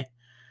in a way,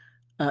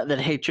 that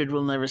hatred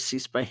will never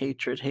cease by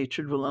hatred.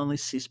 Hatred will only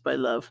cease by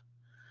love.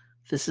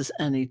 This is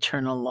an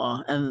eternal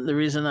law. And the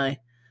reason I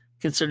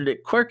considered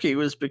it quirky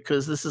was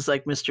because this is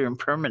like Mr.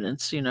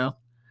 Impermanence, and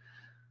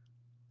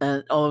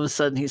all of a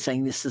sudden he's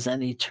saying this is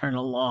an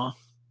eternal law.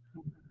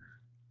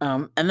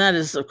 And that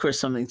is, of course,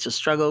 something to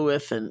struggle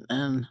with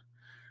and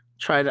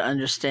try to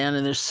understand.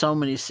 And there's so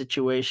many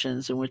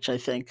situations in which I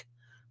think,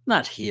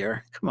 not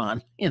here, come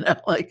on,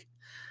 like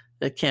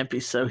that can't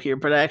be so here,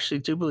 but I actually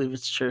do believe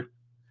it's true.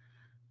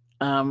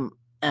 And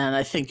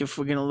I think if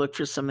we're going to look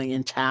for something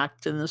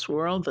intact in this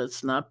world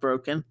that's not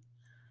broken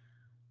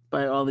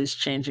by all these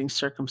changing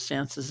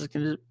circumstances, it's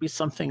going to be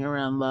something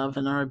around love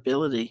and our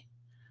ability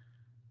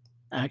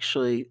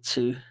actually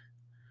to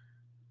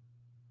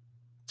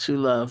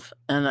love.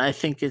 And I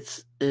think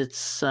it's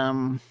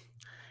a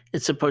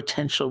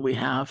potential we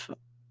have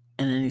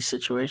in any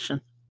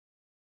situation.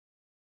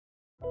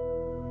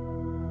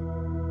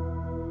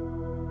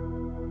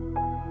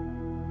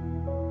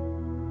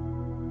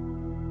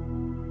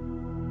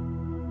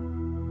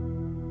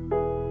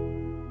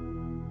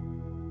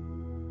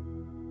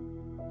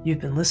 You've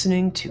been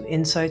listening to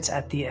Insights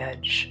at the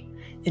Edge.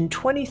 In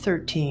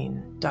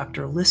 2013,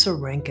 Dr. Lissa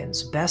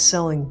Rankin's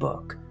best-selling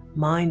book,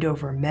 Mind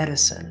Over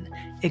Medicine,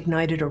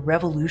 ignited a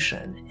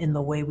revolution in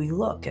the way we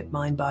look at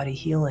mind-body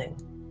healing.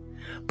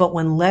 But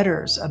when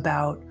letters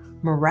about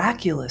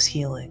miraculous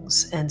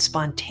healings and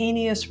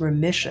spontaneous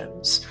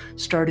remissions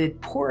started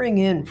pouring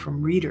in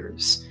from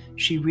readers,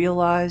 she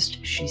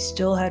realized she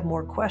still had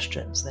more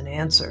questions than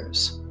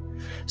answers.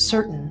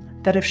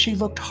 Certain that if she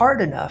looked hard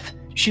enough,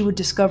 she would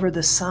discover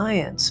the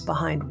science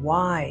behind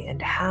why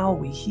and how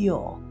we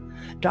heal.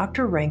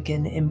 Dr.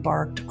 Rankin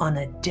embarked on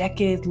a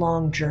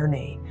decade-long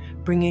journey,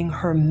 bringing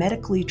her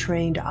medically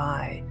trained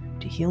eye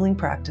to healing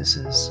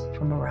practices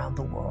from around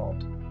the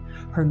world.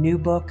 Her new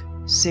book,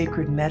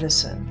 Sacred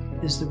Medicine,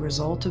 is the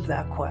result of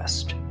that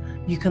quest.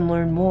 You can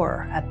learn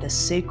more at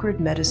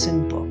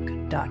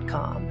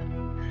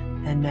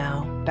thesacredmedicinebook.com. And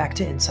now, back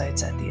to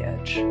Insights at the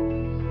Edge.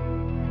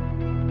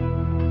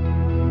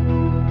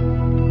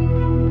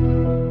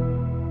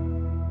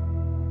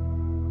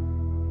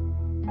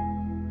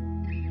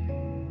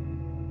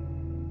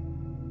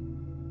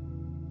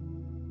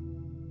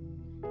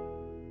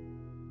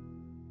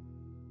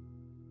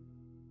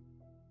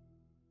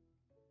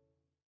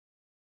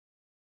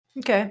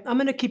 Okay, I'm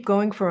going to keep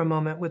going for a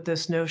moment with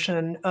this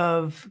notion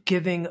of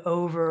giving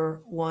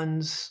over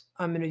one's,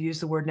 I'm going to use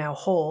the word now,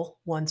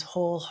 one's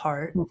whole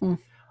heart. Mm-hmm.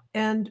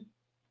 And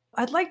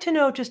I'd like to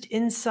know just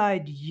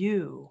inside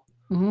you,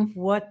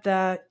 what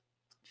that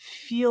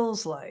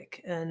feels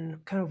like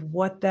and kind of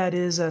what that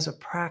is as a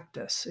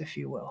practice, if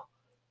you will.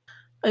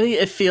 I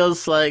think it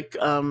feels like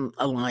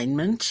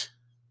alignment.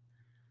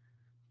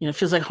 It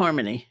feels like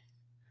harmony.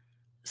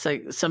 It's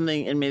like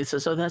something in me that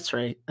says, oh, that's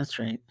right. That's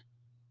right.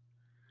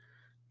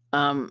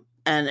 And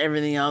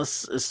everything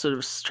else is sort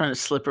of trying to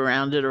slip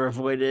around it or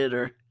avoid it,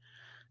 or,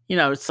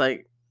 it's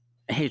like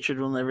hatred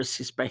will never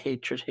cease by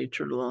hatred.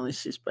 Hatred will only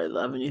cease by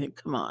love. And you think,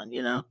 come on,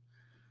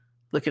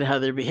 look at how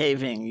they're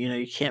behaving.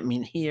 You can't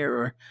mean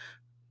here.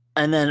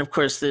 And then, of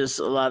course, there's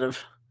a lot of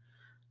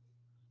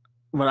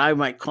what I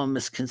might call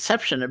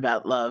misconception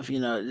about love.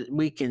 It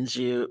weakens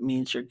you. It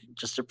means you're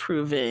just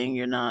approving.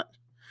 You're not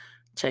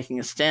taking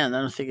a stand.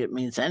 I don't think it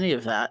means any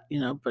of that,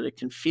 but it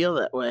can feel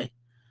that way.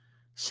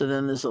 So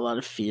then there's a lot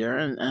of fear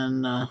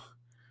and a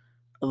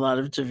lot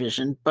of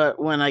division.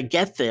 But when I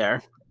get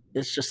there,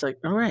 it's just like,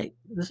 all right,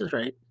 this is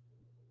right.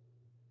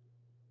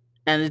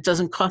 And it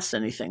doesn't cost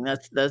anything.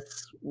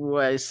 That's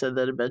why I said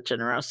that about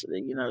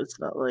generosity. It's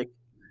not like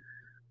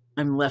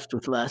I'm left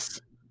with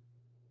less.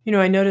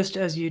 I noticed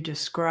as you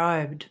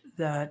described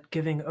that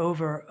giving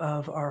over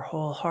of our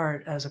whole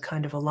heart as a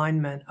kind of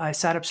alignment, I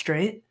sat up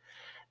straight.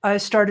 I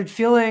started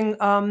feeling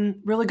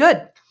really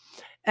good.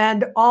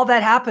 And all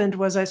that happened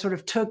was I sort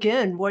of took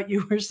in what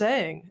you were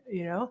saying,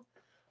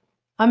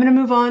 I'm going to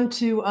move on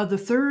to the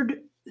third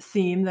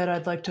theme that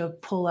I'd like to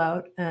pull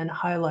out and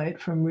highlight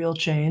from Real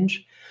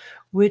Change,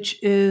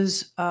 which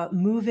is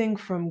moving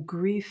from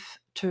grief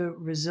to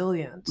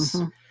resilience.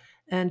 Mm-hmm.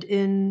 And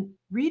in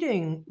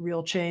reading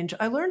Real Change,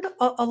 I learned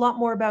a lot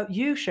more about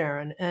you,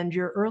 Sharon, and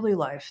your early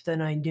life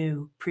than I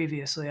knew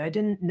previously. I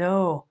didn't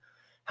know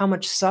how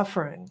much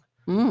suffering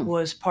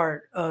was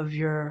part of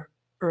your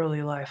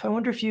early life. I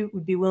wonder if you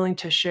would be willing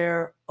to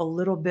share a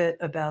little bit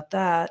about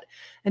that.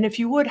 And if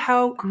you would,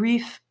 how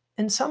grief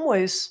in some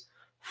ways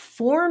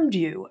formed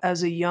you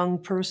as a young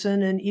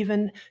person and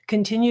even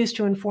continues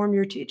to inform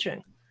your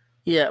teaching.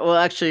 Yeah, well,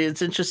 actually,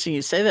 it's interesting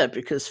you say that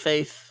because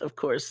Faith, of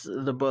course,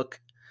 the book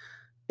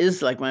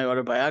is like my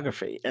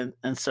autobiography,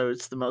 and so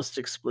it's the most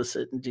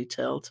explicit and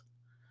detailed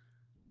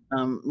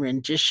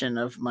rendition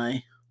of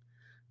my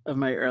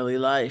early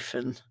life,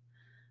 and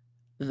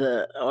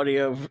the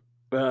audio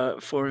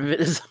form of it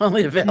is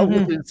only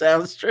available through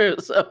Sounds True.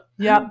 So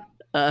Yeah.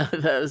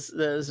 that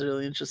was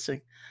really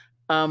interesting.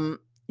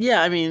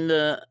 Yeah, I mean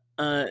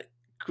the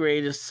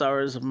greatest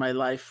sorrows of my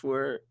life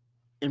were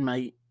in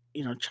my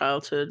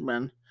childhood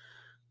when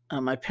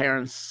my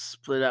parents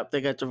split up.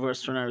 They got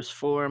divorced when I was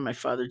 4. My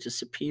father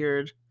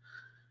disappeared.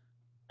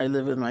 I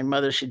lived with my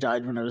mother. She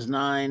died when I was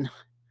 9.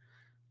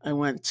 I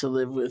went to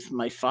live with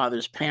my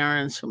father's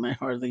parents, whom I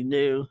hardly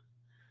knew.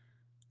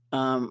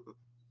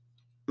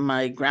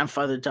 My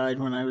grandfather died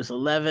when I was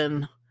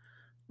 11.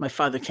 My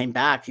father came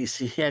back. He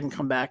hadn't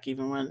come back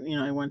even when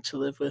I went to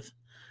live with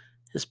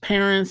his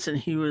parents, and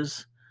he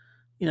was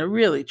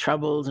really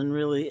troubled and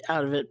really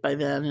out of it by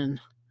then.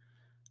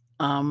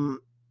 And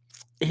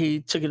he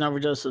took an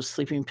overdose of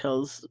sleeping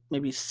pills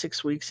maybe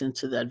 6 weeks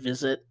into that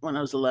visit when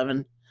I was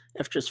 11,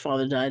 after his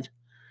father died,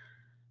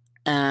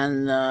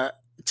 and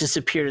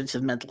disappeared into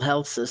the mental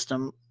health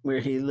system, where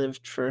he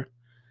lived for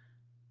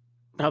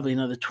probably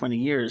another 20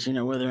 years,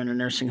 whether in a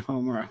nursing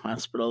home or a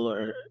hospital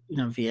or,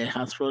 VA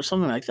hospital or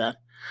something like that.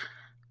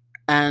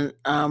 And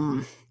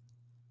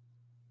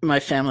my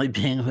family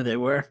being who they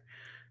were,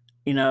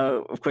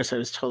 of course, I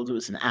was told it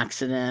was an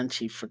accident.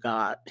 He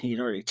forgot. He'd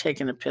already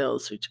taken a pill,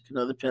 so he took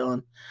another pill.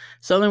 And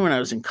it's only when I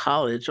was in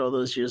college, all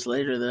those years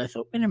later, that I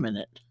thought, wait a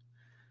minute.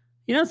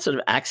 You don't sort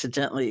of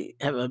accidentally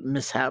have a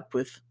mishap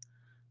with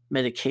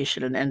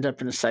medication and end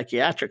up in a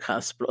psychiatric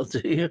hospital,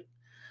 do you?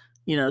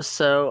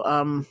 So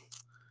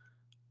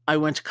I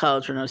went to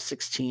college when I was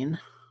 16.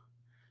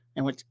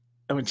 I went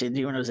to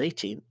India when I was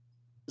 18.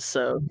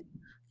 So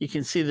you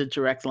can see the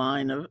direct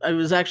line of. I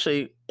was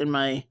actually in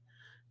my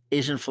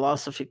Asian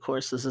philosophy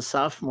course as a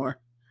sophomore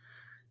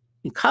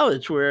in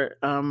college, where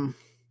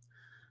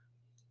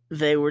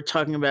they were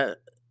talking about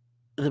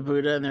the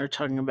Buddha, and they were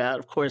talking about,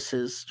 of course,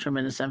 his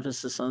tremendous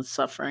emphasis on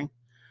suffering,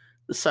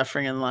 the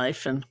suffering in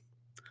life,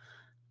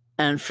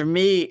 and for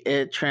me,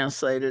 it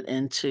translated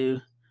into,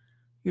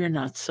 you're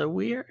not so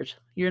weird,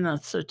 you're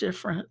not so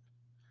different,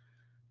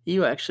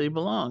 you actually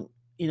belong.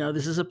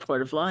 This is a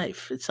part of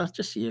life. It's not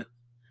just you.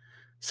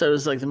 So it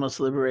was like the most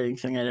liberating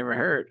thing I'd ever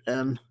heard.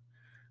 And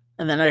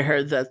then I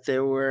heard that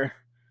there were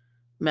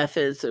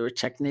methods, there were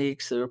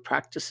techniques, there were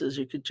practices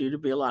you could do to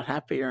be a lot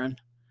happier. And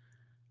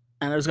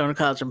I was going to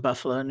college in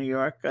Buffalo, New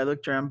York. I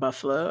looked around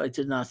Buffalo. I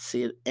did not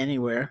see it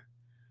anywhere.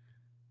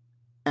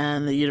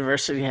 And the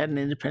university had an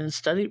independent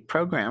study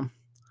program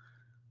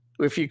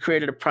where if you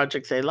created a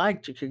project they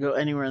liked, you could go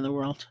anywhere in the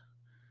world,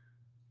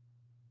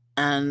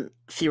 and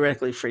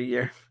theoretically for a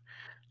year.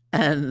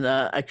 And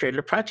I created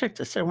a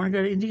project. I said, I want to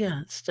go to India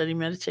and study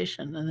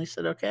meditation. And they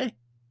said, okay.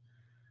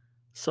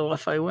 So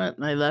off I went.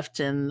 And I left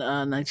in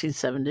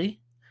 1970,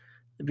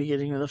 the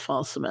beginning of the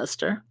fall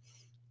semester.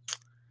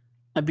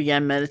 I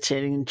began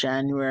meditating in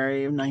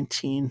January of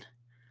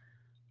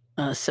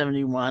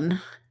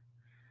 1971.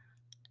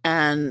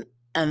 And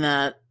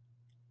that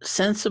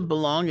sense of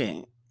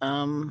belonging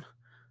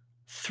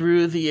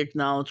through the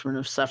acknowledgement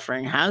of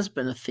suffering has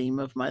been a theme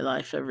of my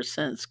life ever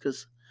since,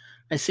 because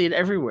I see it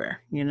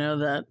everywhere,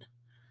 that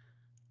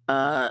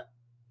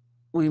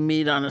we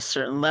meet on a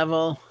certain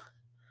level,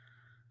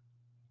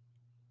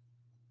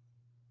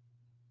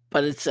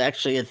 but it's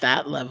actually at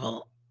that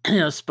level,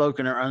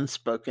 spoken or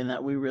unspoken,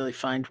 that we really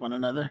find one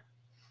another.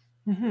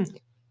 And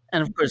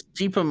of course,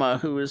 Deepama,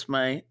 who was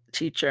my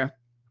teacher,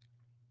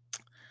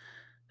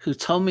 who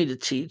told me to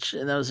teach,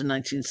 and that was in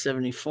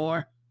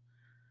 1974,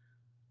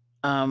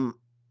 when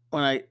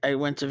I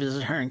went to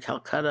visit her in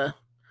Calcutta,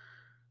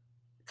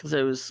 because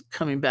I was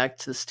coming back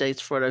to the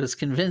States for what I was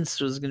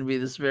convinced was going to be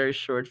this very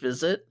short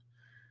visit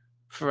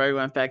before I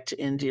went back to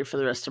India for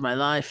the rest of my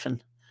life.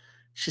 And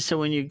she said,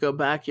 when you go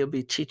back, you'll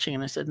be teaching.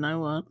 And I said, no, I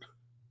won't.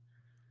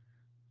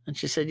 And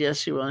she said,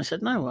 yes, you will. And I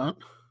said, no, I won't.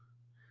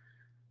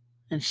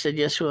 And she said,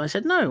 yes, you will. I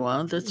said, no, I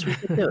won't. That's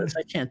ridiculous.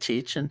 I can't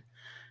teach. And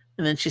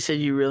then she said,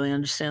 you really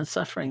understand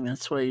suffering.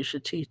 That's why you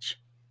should teach.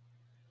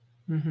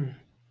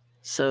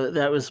 So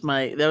that was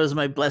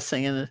my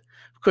blessing. And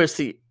of course,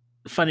 the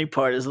funny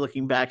part is,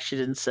 looking back, she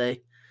didn't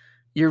say,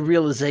 your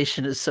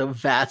realization is so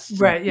vast.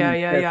 Right.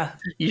 Yeah.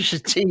 You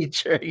should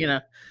teach, or,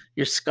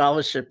 your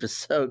scholarship is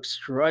so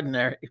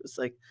extraordinary. It was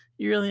like,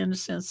 you really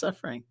understand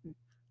suffering.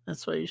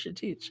 That's why you should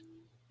teach.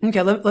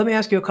 Okay, let me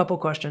ask you a couple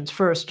questions.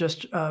 First,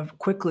 just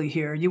quickly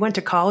here. You went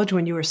to college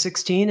when you were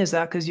 16. Is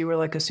that because you were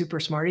like a super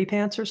smarty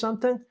pants or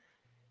something?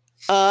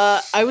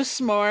 I was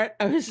smart.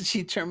 I was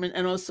determined,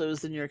 and also it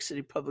was the New York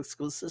City public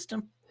school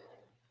system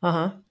Uh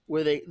huh.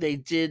 where they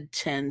did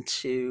tend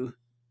to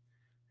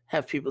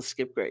have people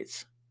skip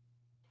grades.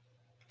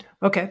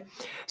 Okay.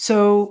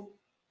 So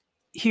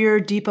here,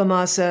 Deepa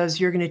Ma says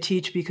you're going to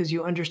teach because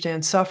you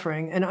understand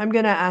suffering. And I'm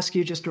going to ask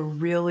you just a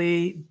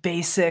really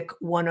basic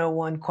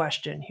 101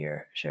 question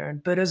here, Sharon.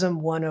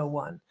 Buddhism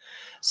 101.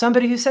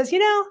 Somebody who says,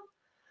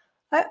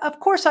 of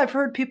course, I've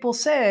heard people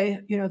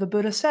say, the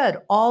Buddha said,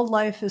 all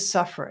life is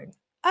suffering.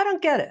 I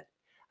don't get it.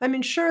 I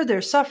mean, sure,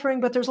 there's suffering,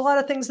 but there's a lot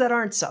of things that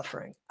aren't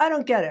suffering. I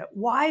don't get it.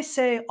 Why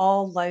say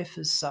all life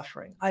is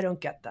suffering? I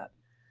don't get that.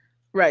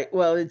 Right.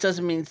 Well, it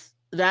doesn't mean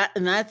that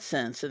in that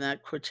sense, in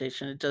that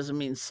quotation, it doesn't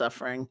mean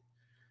suffering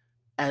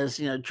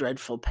as,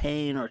 dreadful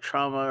pain or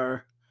trauma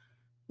or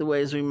the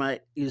ways we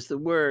might use the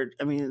word.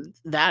 I mean,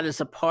 that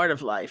is a part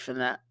of life, and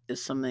that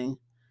is something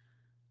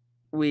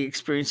we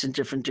experience in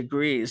different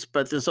degrees.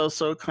 But there's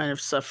also a kind of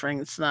suffering.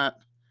 It's not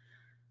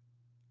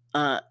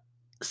uh,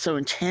 so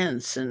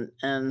intense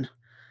and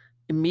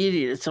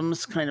immediate. It's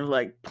almost kind of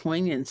like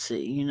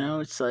poignancy.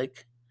 It's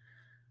like,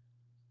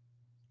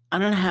 I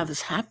don't know how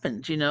this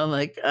happened.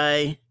 Like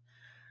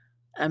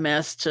I'm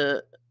asked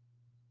to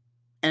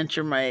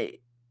enter my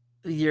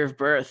year of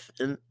birth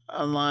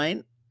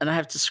online, and I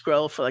have to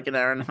scroll for like an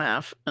hour and a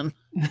half, and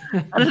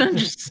I don't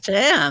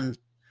understand.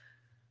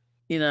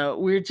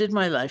 Where did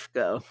my life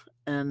go?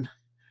 And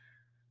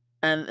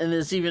and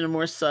there's even a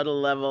more subtle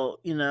level,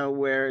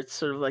 where it's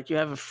sort of like you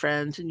have a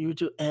friend and you would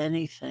do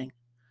anything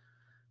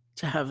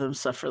to have them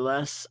suffer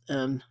less,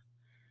 and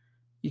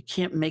you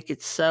can't make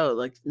it so.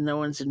 Like no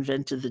one's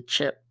invented the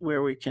chip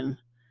where we can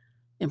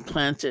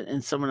implant it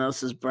in someone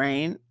else's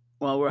brain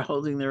while we're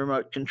holding the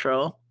remote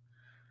control,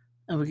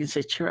 and we can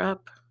say, "Cheer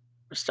up,"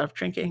 or "Stop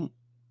drinking."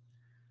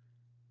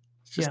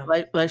 It's just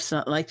Yeah. life's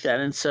not like that,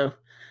 and so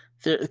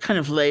there are kind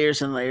of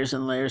layers and layers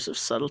and layers of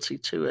subtlety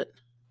to it.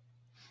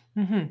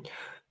 hmm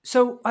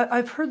So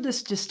I've heard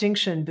this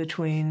distinction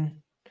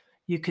between,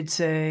 you could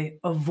say,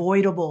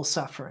 avoidable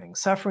suffering,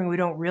 suffering we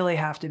don't really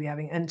have to be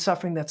having, and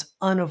suffering that's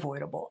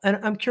unavoidable. And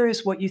I'm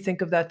curious what you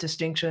think of that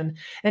distinction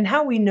and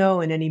how we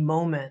know in any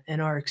moment in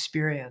our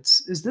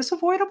experience, is this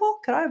avoidable?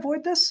 Could I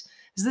avoid this?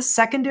 Is this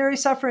secondary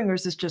suffering or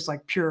is this just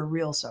like pure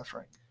real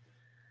suffering?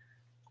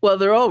 Well,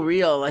 they're all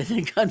real, I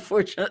think,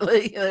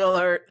 unfortunately. They all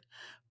hurt.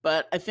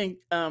 But I think,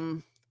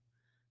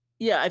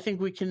 yeah, I think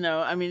we can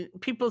know. I mean,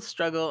 people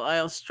struggle.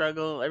 I'll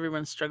struggle.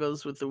 Everyone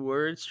struggles with the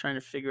words, trying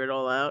to figure it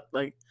all out.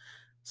 Like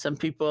some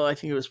people, I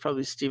think it was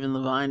probably Stephen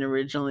Levine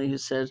originally who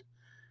said,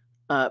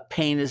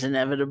 pain is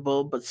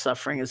inevitable, but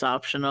suffering is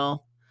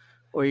optional.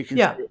 Or you can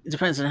say, Yeah. it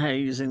depends on how you're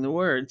using the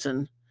words.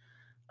 And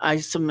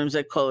I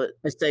call it,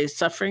 I say,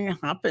 suffering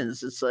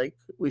happens. It's like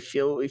we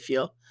feel what we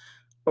feel.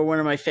 Or one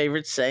of my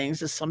favorite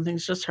sayings is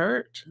something's just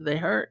hurt. They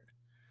hurt.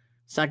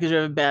 It's not because you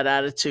have a bad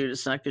attitude.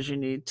 It's not because you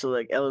need to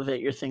like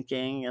elevate your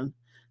thinking, and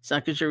it's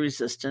not because you're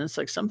resistant. It's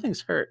like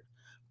something's hurt.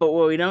 But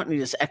what we don't need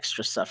is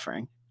extra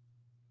suffering.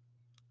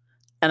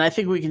 And I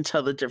think we can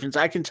tell the difference.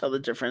 I can tell the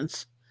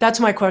difference. That's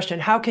my question.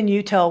 How can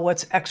you tell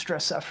what's extra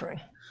suffering?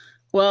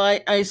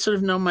 Well, I sort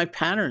of know my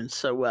patterns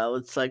so well.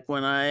 It's like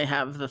when I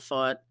have the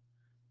thought,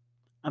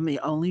 I'm the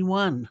only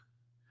one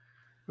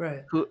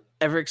Right. who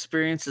ever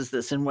experiences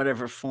this in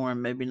whatever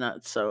form, maybe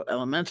not so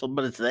elemental,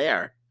 but it's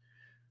there.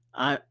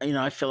 I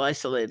feel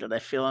isolated. I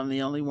feel I'm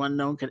the only one.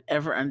 No one could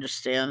ever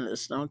understand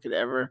this. No one could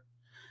ever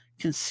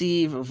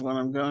conceive of what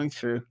I'm going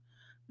through.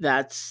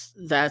 That's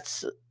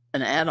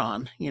an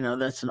add-on.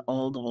 That's an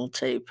old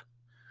tape,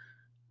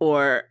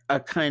 or a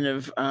kind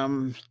of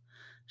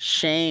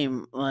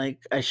shame.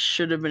 Like I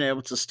should have been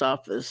able to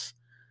stop this.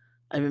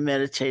 I've been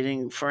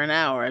meditating for an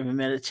hour. I've been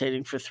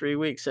meditating for 3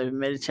 weeks. I've been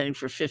meditating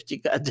for 50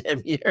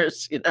 goddamn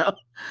years.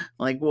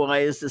 Like why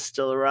is this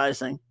still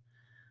arising?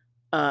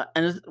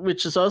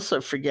 Which is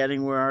also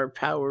forgetting where our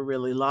power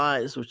really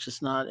lies, which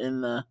is not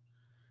in the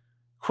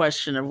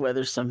question of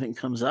whether something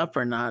comes up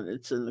or not.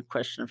 It's in the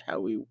question of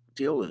how we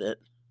deal with it.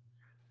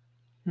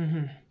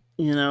 hmm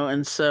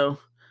And so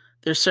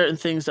there's certain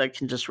things I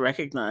can just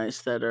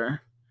recognize that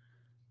are,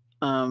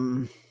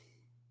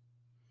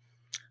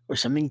 where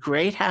something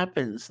great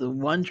happens, the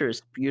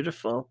wondrous,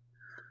 beautiful,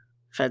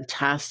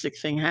 fantastic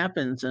thing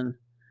happens, and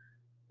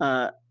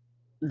uh,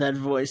 that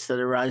voice that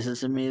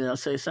arises in me, they'll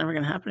say, it's never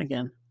going to happen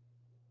again,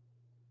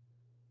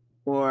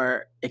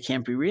 or it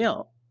can't be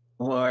real,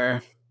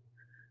 or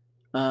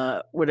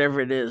whatever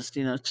it is,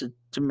 to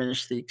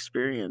diminish the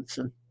experience.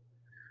 And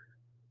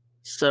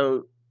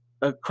so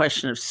a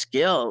question of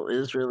skill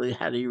is really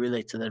how do you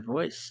relate to that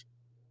voice?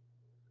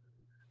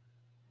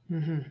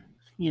 hmm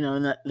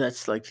And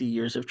that's like the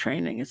years of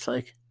training. It's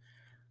like,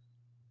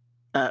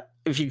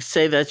 if you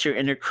say that's your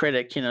inner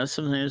critic,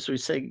 sometimes we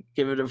say,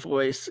 give it a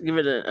voice, give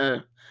it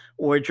a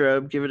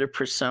wardrobe, give it a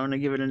persona,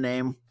 give it a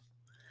name,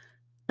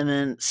 and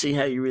then see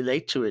how you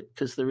relate to it,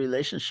 because the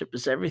relationship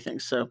is everything.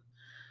 So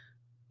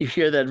you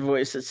hear that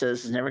voice that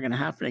says it's never going to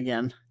happen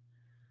again.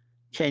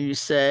 can you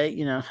say,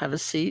 have a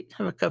seat,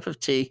 have a cup of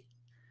tea,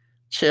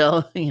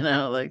 chill,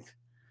 like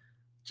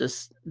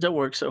just don't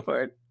work so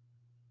hard.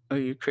 Oh,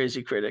 you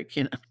crazy critic,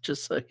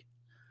 just like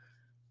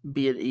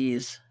be at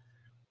ease.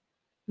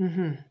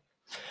 Hmm.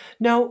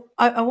 Now,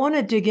 I want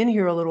to dig in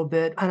here a little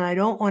bit, and I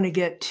don't want to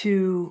get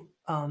too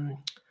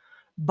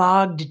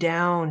bogged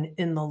down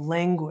in the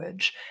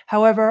language.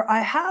 However, I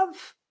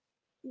have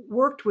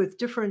worked with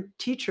different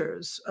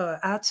teachers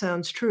at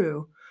Sounds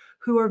True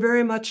who are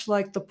very much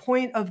like the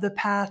point of the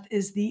path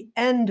is the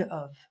end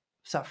of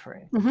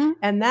suffering. Hmm.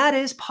 And that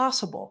is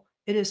possible.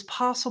 It is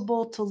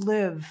possible to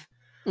live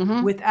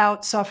Hmm.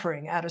 without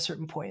suffering at a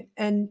certain point.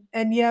 And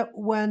yet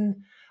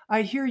when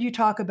I hear you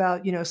talk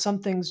about, some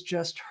things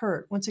just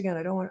hurt. Once again,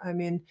 I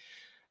mean,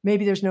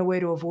 maybe there's no way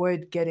to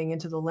avoid getting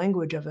into the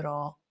language of it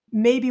all.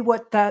 Maybe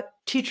what that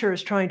teacher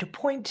is trying to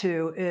point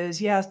to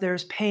is, yes,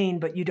 there's pain,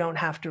 but you don't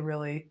have to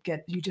really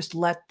you just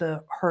let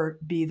the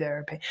hurt be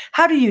there.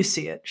 How do you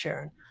see it,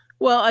 Sharon?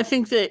 Well, I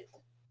think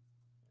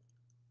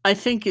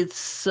it's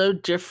so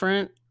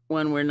different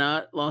when we're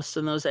not lost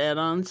in those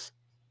add-ons,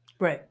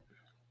 Right.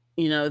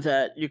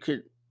 that you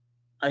could,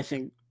 I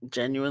think,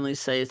 genuinely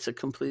say it's a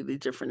completely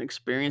different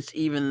experience,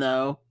 even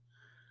though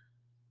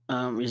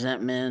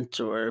resentment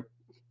or,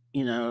 a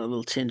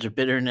little tinge of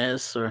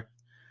bitterness or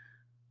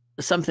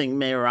something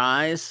may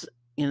arise,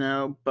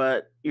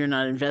 but you're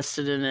not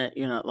invested in it,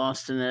 you're not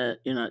lost in it,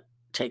 you're not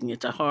taking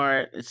it to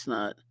heart, it's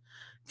not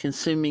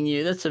consuming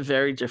you. That's a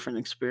very different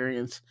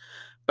experience.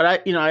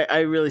 But I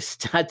really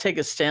I take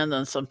a stand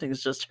on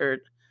something's just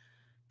hurt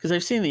because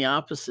I've seen the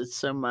opposite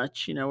so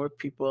much, where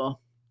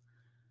people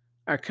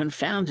are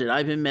confounded.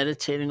 I've been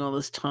meditating all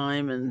this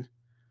time and,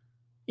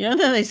 then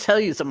they tell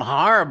you some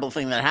horrible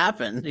thing that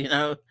happened,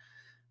 and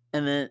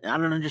then I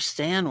don't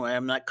understand why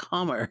I'm not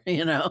calmer,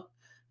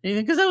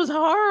 because that was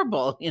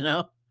horrible,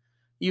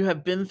 you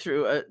have been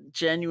through a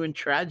genuine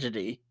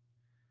tragedy.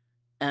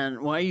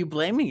 And why are you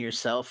blaming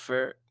yourself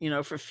for,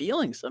 for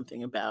feeling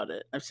something about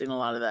it? I've seen a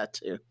lot of that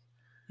too.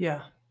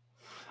 Yeah.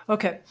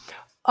 Okay.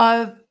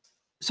 Uh,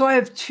 so I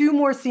have two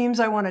more themes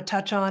I want to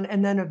touch on,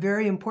 and then a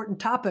very important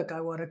topic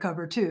I want to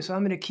cover too. So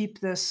I'm going to keep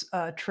this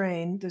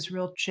train, this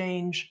real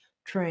change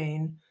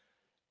train,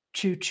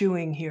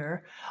 chewing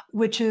here,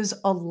 which is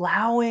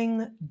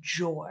allowing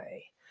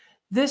joy.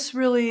 This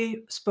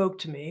really spoke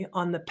to me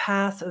on the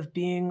path of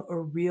being a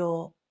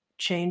real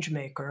change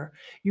maker.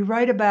 You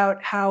write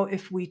about how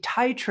if we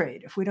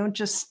titrate, if we don't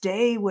just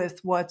stay with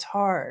what's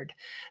hard,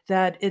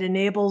 that it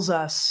enables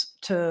us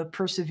to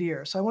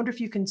persevere. So I wonder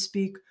if you can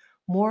speak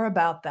more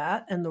about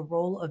that and the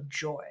role of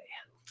joy.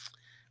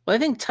 Well, I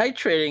think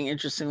titrating,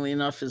 interestingly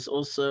enough, is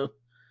also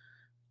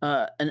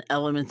an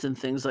element in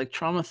things like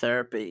trauma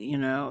therapy.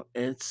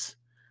 It's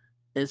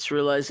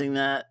realizing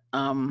that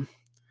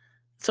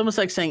it's almost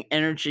like saying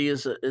energy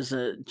is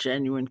a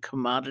genuine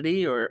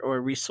commodity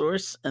or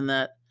resource, and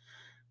that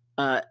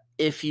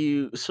if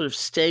you sort of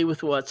stay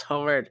with what's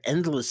hard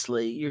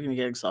endlessly, you're going to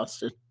get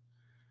exhausted,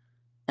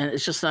 and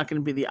it's just not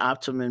going to be the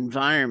optimum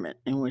environment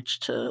in which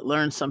to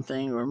learn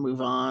something or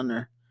move on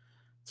or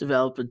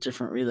develop a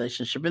different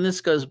relationship. And this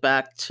goes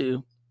back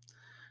to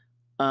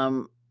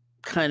um,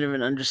 kind of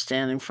an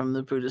understanding from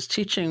the Buddhist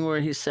teaching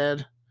where he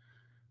said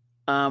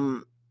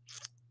um,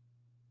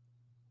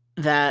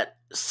 that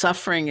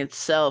suffering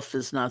itself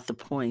is not the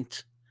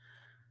point.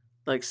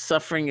 Like,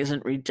 suffering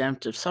isn't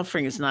redemptive.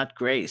 Suffering is not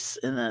grace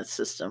in that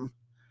system.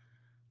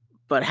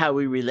 But how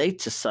we relate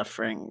to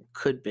suffering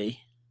could be,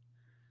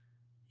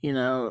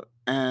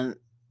 and,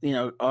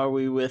 are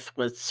we with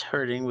what's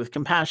hurting with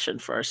compassion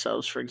for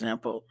ourselves, for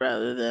example,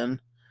 rather than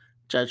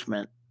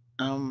judgment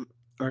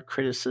or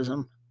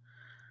criticism.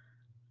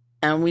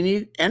 And we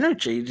need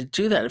energy to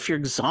do that. If you're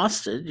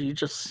exhausted,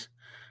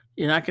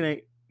 you're not going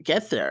to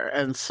get there.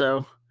 And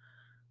so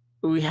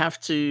we have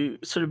to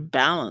sort of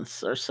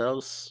balance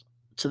ourselves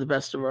to the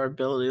best of our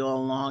ability all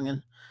along.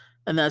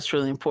 And that's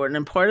really important.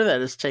 And part of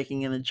that is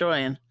taking in the joy.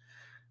 And,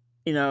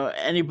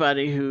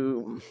 anybody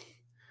who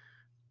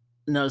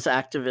knows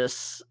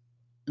activists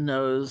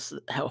knows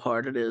how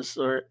hard it is,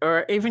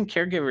 or even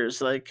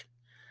caregivers, like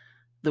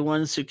the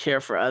ones who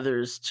care for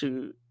others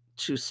to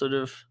sort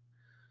of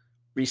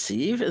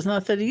receive is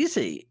not that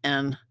easy.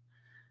 And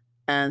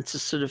to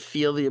sort of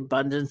feel the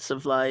abundance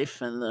of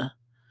life and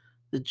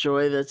the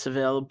joy that's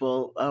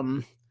available.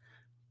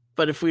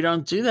 But if we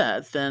don't do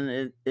that,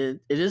 then it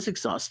is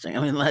exhausting.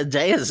 I mean, a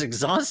day is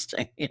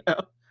exhausting,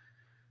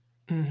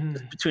 Mm-hmm.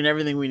 between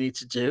everything we need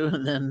to do,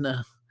 and then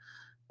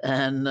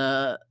and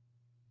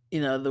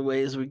the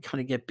ways we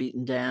kind of get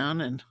beaten down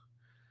and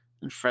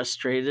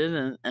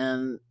frustrated,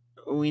 and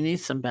we need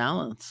some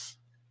balance.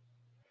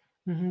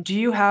 Mm-hmm. Do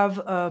you have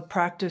a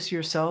practice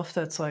yourself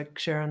that's like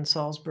Sharon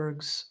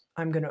Salzberg's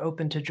 "I'm going to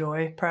open to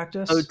joy" Ode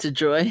practice? to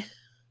joy.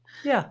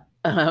 Yeah.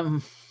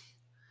 Um,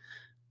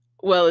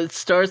 well, it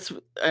starts.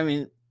 I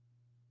mean,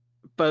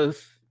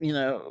 both,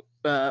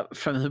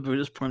 from the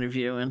Buddhist point of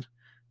view and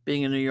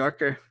being a New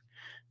Yorker,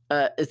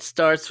 it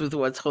starts with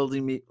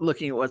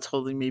looking at what's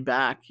holding me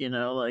back,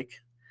 like,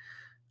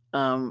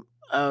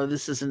 oh,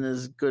 this isn't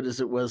as good as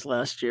it was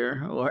last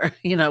year, or,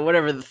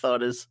 whatever the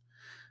thought is,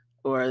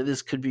 or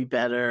this could be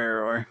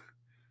better, or,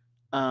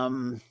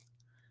 um,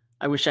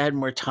 I wish I had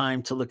more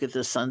time to look at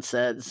the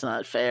sunset. It's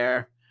not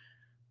fair,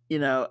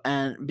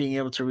 and being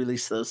able to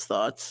release those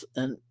thoughts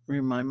and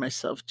remind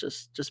myself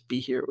just be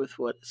here with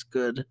what is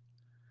good.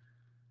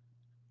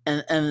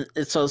 And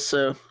it's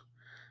also,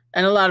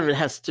 and a lot of it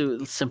has to do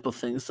with simple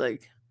things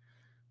like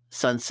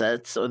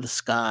sunsets or the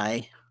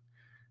sky,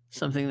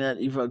 something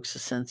that evokes a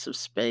sense of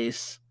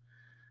space,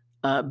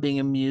 being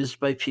amused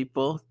by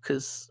people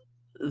because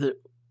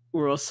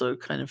we're also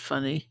kind of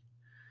funny.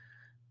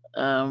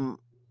 Um,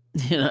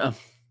 you know,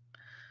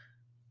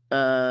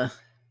 uh,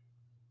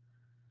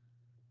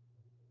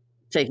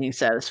 taking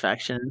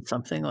satisfaction in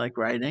something like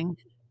writing.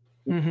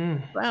 Hmm.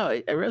 Wow,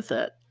 I wrote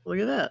that. Look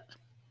at that.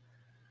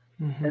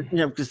 And,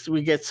 Hmm. because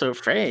we get so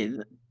afraid.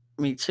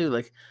 Me too.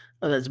 Like,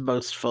 oh, that's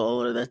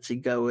boastful, or that's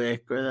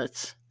egoic, or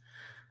that's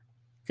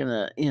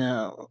gonna,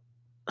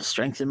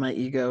 strengthen my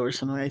ego or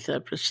something like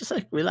that. But it's just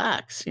like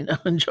relax,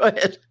 enjoy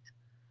it.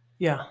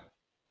 Yeah.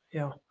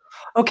 Yeah.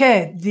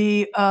 Okay.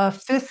 The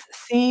fifth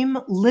theme: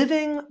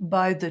 living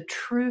by the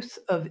truth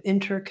of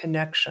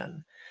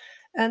interconnection.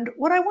 And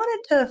what I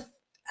wanted to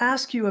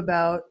ask you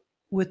about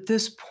with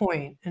this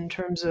point in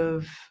terms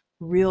of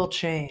real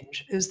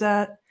change is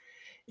that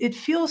it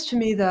feels to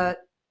me that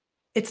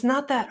it's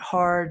not that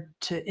hard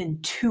to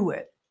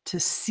intuit, to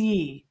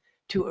see,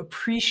 to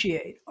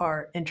appreciate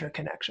our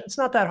interconnection. It's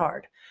not that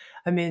hard.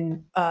 I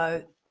mean,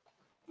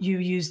 you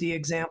use the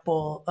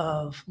example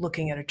of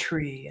looking at a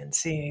tree and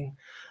seeing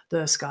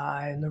the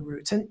sky and the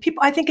roots. And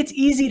people, I think it's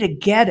easy to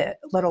get it,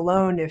 let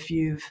alone if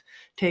you've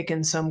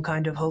taken some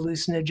kind of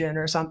hallucinogen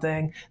or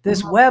something.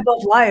 This Mhm, web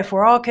of life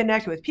we're all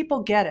connected with,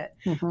 people get it.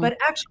 mhm, But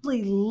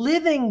actually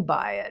living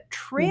by it, mhm.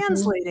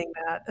 translating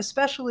that,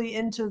 especially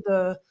into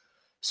the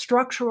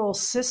structural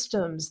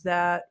systems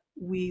that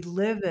we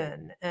live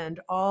in and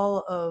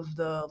all of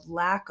the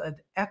lack of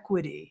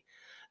equity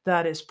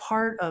that is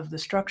part of the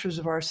structures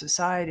of our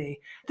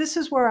society. This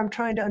is where I'm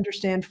trying to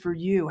understand for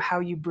you how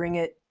you bring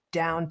it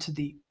down to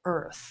the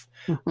earth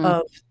Mhm.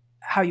 of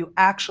how you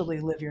actually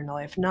live your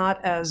life,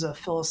 not as a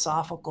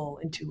philosophical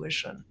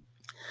intuition.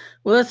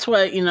 Well, that's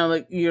why,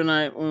 like you and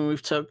I, when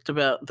we've talked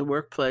about the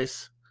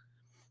workplace,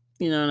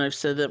 and I've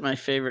said that my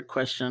favorite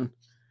question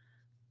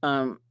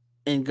um,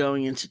 in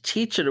going in to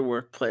teach at a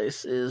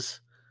workplace is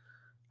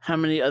how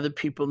many other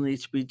people need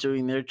to be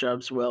doing their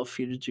jobs well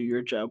for you to do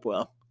your job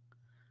well?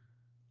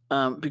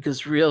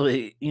 Because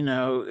really,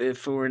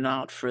 if it were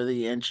not for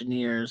the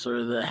engineers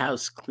or the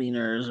house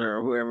cleaners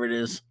or whoever it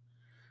is,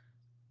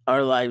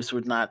 our lives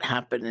would not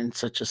happen in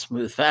such a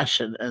smooth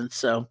fashion. And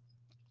so,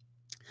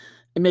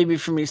 and maybe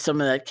for me,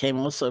 some of that came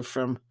also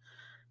from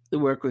the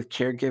work with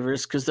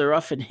caregivers because they're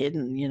often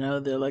hidden,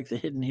 they're like the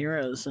hidden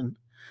heroes. And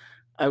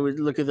I would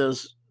look at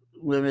those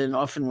women,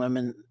 often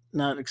women,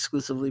 not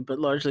exclusively, but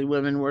largely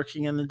women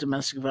working in the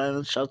domestic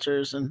violence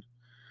shelters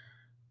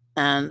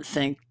and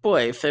think,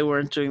 boy, if they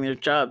weren't doing their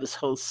job, this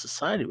whole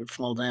society would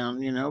fall down,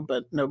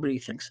 but nobody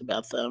thinks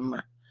about them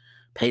or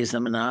pays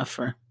them enough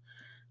or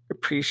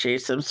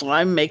appreciates them. So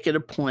I make it a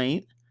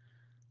point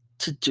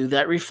to do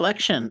that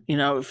reflection,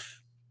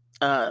 if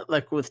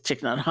like with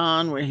Thich Nhat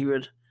Hanh, where he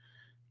would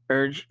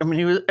urge, I mean,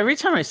 he was, every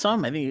time I saw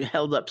him, I think he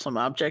held up some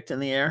object in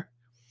the air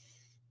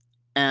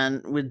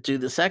and would do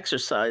this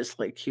exercise.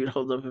 Like he would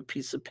hold up a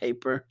piece of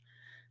paper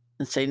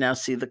and say, now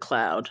see the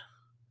cloud,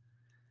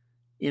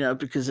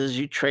 because as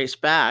you trace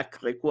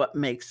back, like what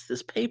makes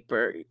this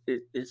paper,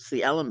 it's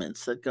the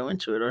elements that go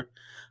into it. Or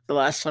the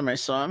last time I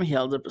saw him, he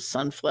held up a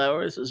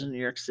sunflower. This was in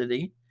New York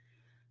City.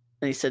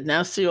 And he said,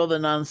 now see all the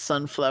non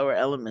sunflower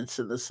elements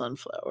in the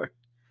sunflower.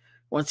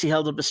 Once he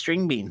held up a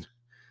string bean,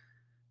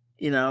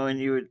 and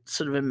you would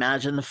sort of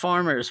imagine the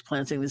farmers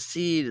planting the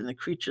seed and the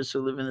creatures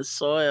who live in the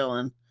soil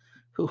and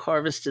who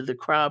harvested the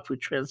crop, who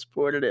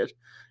transported it,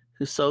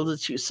 who sold it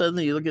to you.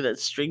 Suddenly you look at that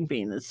string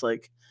bean, it's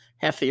like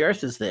half the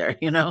earth is there,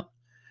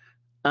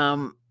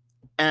 Um,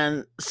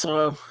 and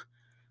so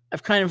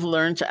I've kind of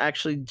learned to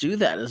actually do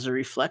that as a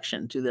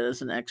reflection, do that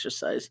as an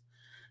exercise,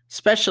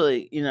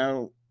 especially, in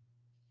a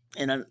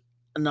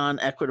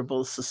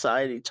non-equitable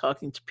society,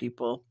 talking to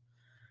people,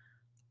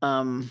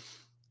 um,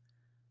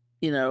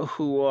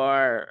 who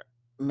are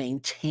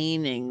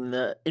maintaining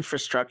the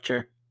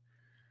infrastructure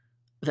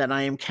that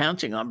I am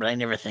counting on, but I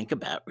never think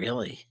about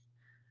really,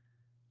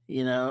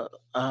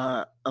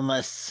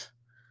 unless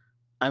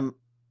I'm,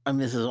 I mean,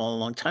 this is all a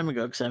long time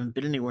ago because I haven't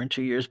been anywhere in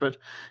 2 years, but,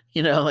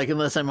 like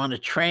unless I'm on a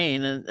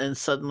train and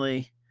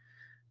suddenly,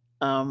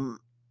 um,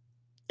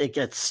 it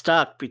gets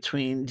stuck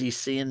between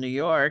DC and New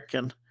York,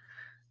 and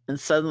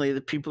suddenly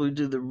the people who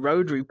do the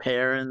road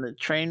repair and the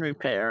train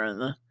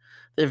repair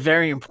they're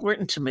very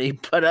important to me,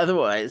 but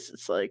otherwise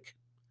it's like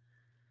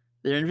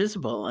they're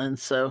invisible. And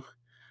so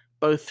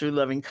both through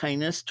loving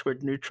kindness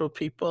toward neutral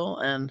people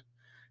and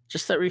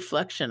just that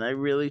reflection, I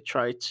really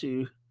try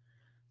to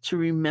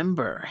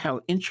remember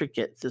how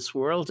intricate this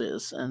world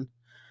is and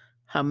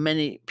how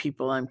many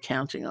people I'm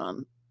counting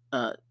on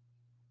uh,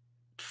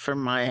 for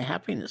my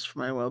happiness, for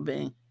my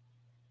well-being.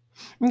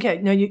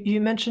 Okay, now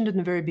you mentioned in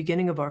the very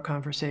beginning of our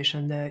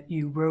conversation that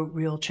you wrote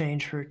Real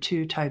Change for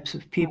two types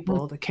of Mhm.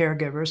 people, the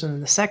caregivers, and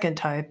then the second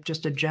type,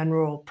 just a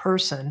general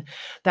person,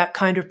 that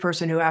kind of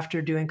person who,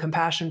 after doing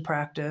compassion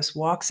practice,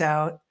 walks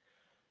out,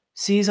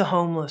 sees a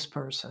homeless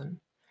person,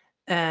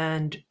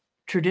 and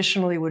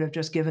traditionally would have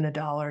just given a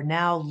dollar,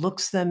 now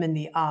looks them in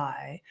the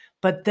eye,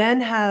 but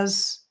then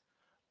has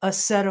a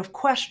set of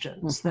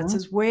questions that Mhm.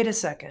 says, "Wait a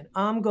second,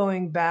 I'm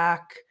going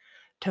back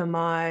to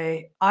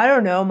my, I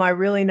don't know, my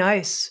really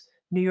nice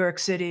New York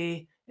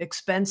City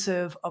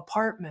expensive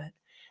apartment,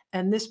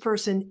 and this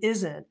person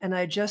isn't, and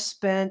I just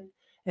spent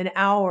an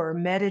hour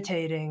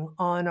meditating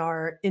on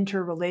our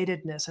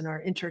interrelatedness and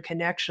our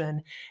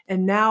interconnection,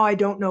 and now I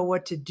don't know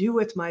what to do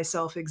with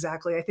myself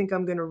exactly. I think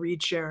I'm gonna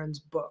read Sharon's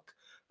book."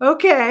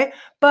 Okay,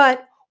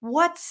 but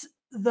what's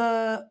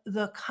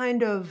the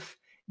kind of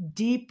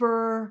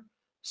deeper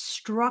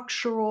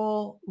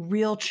structural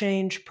real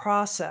change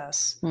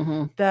process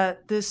Mhm.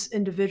 that this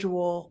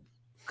individual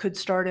could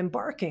start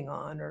embarking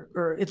on,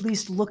 or at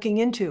least looking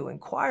into,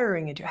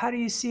 inquiring into? How do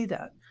you see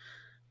that?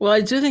 Well,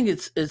 I do think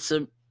it's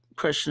a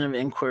question of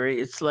inquiry.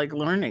 It's like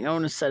learning. I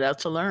wanna set out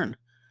to learn.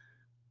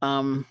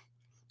 Um,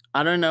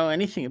 I don't know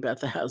anything about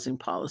the housing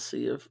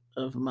policy of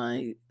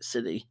my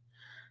city.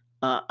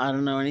 I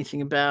don't know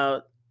anything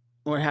about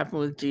what happened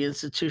with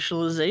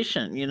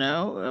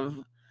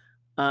deinstitutionalization,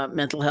 of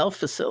mental health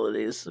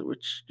facilities,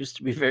 which used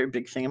to be a very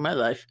big thing in my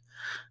life.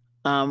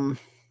 Um,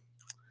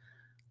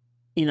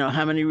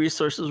 how many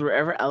resources were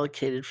ever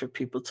allocated for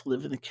people to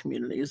live in the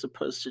community as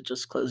opposed to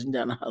just closing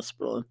down a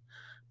hospital and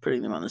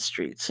putting them on the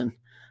streets? And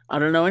I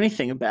don't know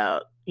anything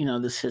about,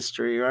 this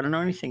history, or I don't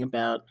know anything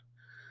about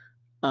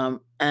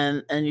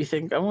and you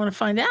think, I want to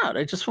find out.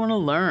 I just want to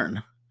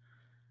learn.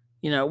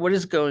 What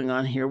is going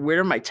on here?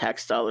 Where are my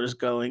tax dollars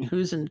going?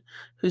 Who's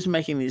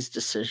making these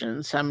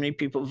decisions? How many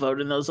people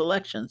vote in those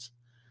elections?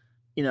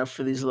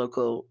 For these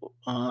local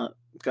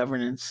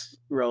governance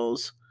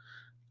roles.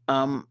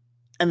 Um,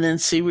 and then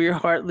see where your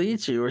heart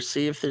leads you, or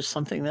see if there's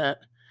something that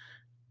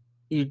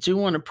you do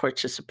want to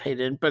participate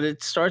in. But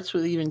it starts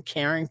with even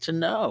caring to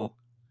know,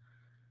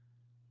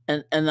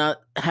 and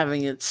not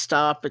having it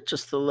stop at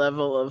just the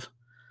level of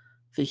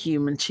the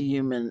human to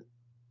human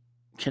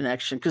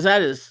connection, because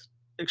that is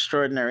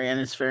extraordinary and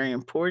it's very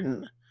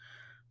important.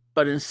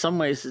 But in some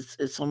ways,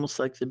 it's almost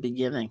like the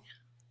beginning.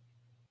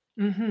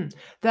 Mhm.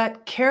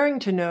 That caring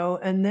to know,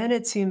 and then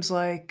it seems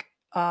like,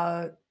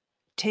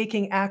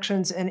 taking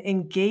actions and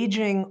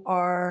engaging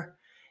our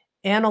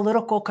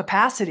analytical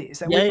capacities,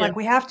 that Yeah, we, yeah, like,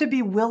 we have to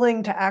be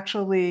willing to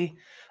actually,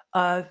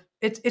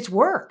 it's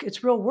work,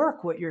 it's real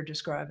work what you're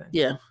describing.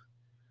 yeah.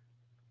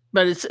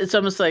 But it's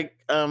almost like,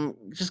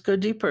 just go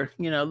deeper,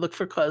 look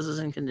for causes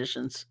and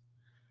conditions.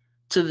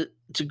 To the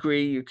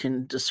degree you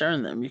can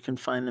discern them, you can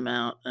find them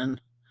out.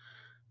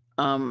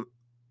 Um,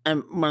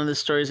 and one of the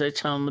stories I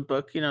tell in the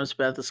book, is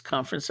about this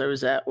conference I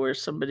was at where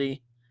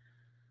somebody,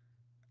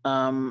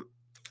 um,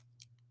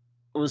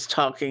 was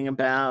talking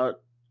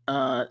about,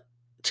 uh,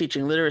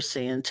 teaching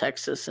literacy in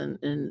Texas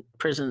and in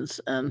prisons,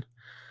 and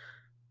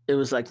it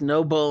was, like,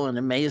 noble and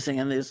amazing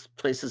in these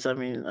places. I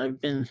mean,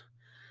 I've been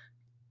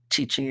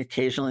teaching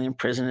occasionally in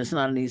prison. It's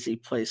not an easy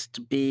place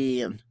to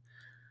be, and,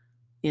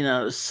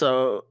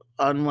 so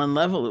on one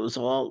level, it was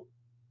all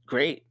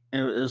great.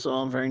 It was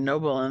all very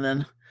noble, and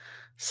then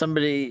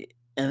somebody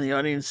in the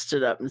audience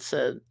stood up and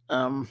said,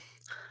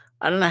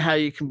 "I don't know how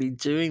you can be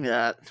doing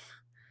that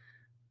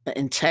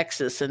in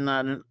Texas and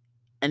not in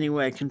any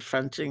way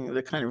confronting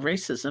the kind of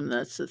racism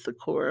that's at the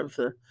core of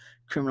the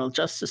criminal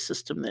justice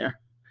system there."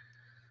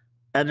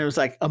 And it was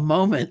like a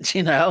moment,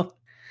 It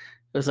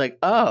was like,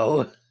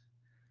 "Oh,"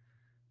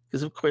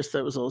 because of course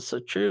that was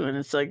also true, and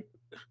it's like,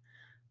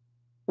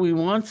 we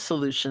want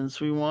solutions,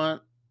 we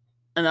want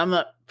and I'm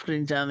not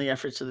putting down the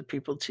efforts of the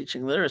people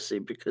teaching literacy,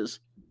 because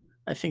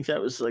I think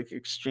that was, like,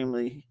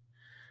 extremely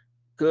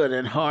good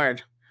and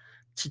hard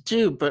to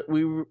do, but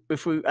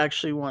if we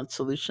actually want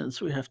solutions,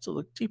 we have to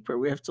look deeper.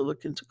 We have to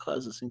look into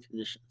causes and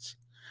conditions.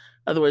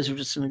 Otherwise, we're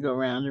just gonna go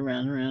round and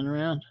round and round and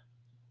round.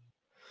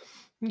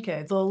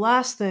 Okay, the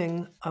last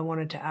thing I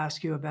wanted to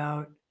ask you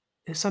about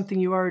is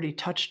something you already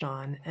touched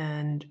on,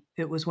 and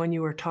it was when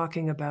you were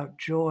talking about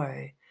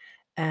joy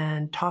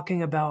and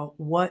talking about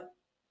what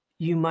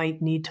you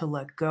might need to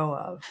let go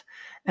of.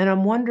 And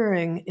I'm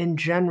wondering, in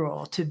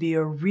general, to be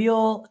a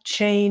real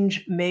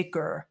change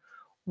maker,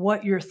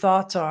 what your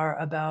thoughts are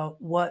about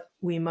what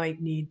we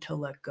might need to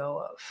let go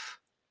of.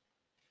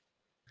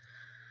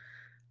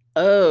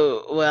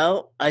 Oh,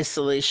 well,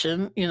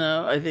 isolation,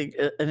 I think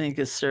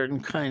a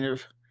certain kind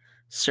of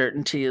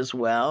certainty as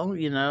well,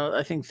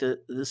 I think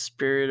that the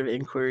spirit of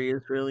inquiry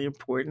is really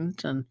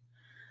important, and,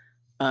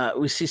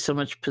 we see so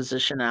much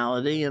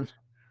positionality,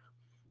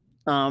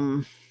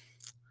 um,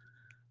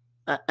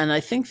 and I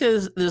think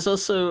there's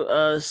also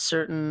a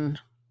certain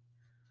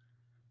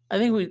I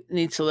think we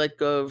need to let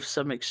go of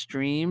some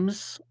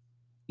extremes,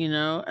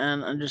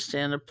 and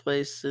understand a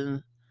place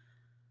in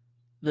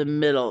the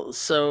middle.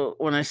 So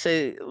when I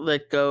say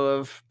let go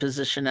of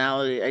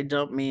positionality, I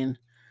don't mean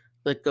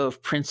let go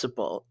of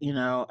principle,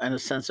 and a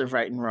sense of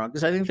right and wrong.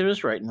 Because I think there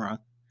is right and wrong.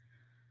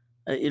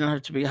 You don't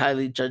have to be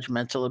highly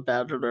judgmental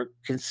about it or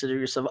consider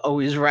yourself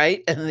always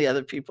right and the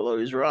other people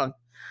always wrong.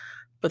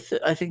 But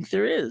I think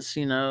there is,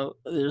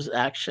 there's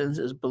actions,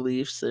 there's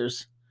beliefs,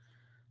 there's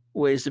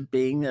ways of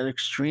being that are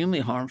extremely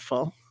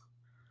harmful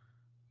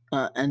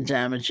and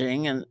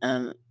damaging. And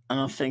I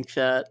don't think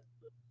that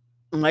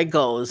my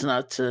goal is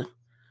not to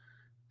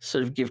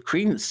sort of give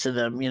credence to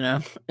them,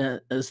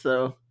 as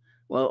though,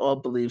 well, all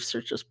beliefs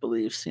are just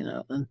beliefs,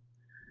 and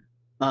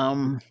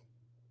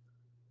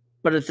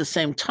but at the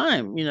same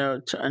time,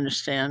 to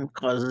understand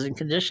causes and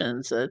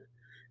conditions that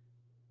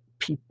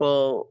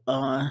people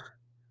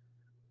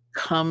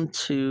come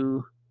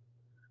to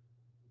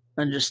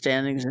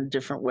understandings in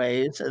different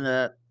ways, and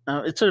that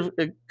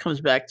it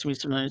comes back to me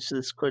sometimes to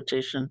this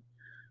quotation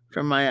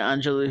from Maya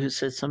Angelou, who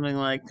said something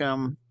like,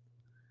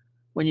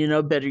 "When you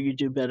know better, you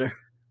do better."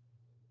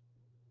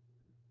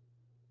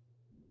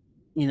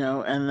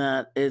 And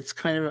that it's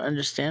kind of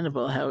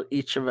understandable how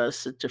each of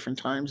us at different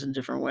times in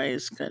different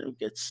ways kind of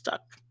gets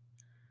stuck,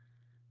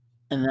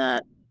 and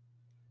that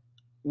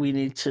we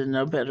need to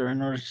know better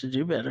in order to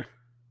do better.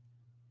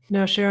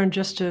 Now, Sharon,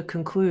 just to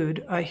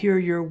conclude, I hear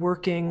you're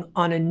working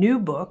on a new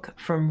book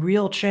from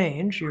Real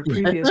Change, your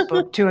previous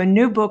book, to a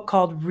new book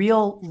called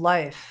Real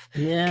Life.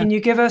 Yeah. Can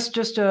you give us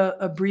just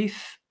a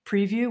brief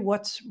preview?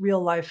 What's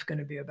Real Life going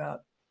to be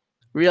about?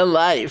 Real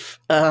Life.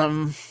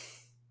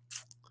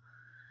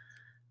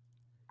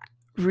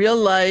 Real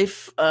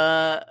Life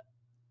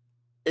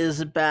is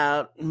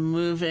about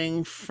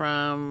moving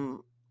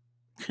from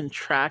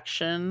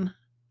contraction,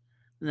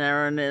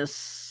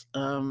 narrowness,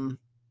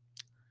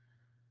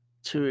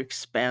 to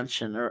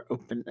expansion or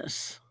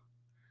openness,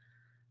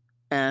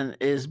 and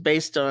is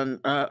based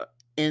on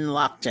in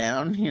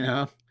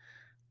lockdown.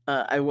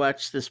 I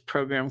watched this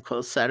program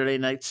called Saturday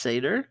Night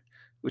Seder,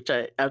 which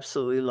I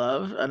absolutely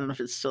love. I don't know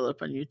if it's still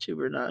up on YouTube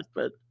or not,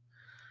 but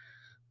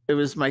it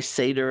was my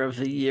Seder of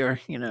the year,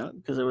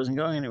 because I wasn't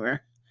going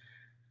anywhere.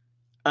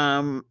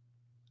 And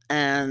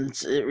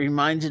it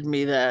reminded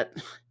me that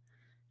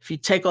if you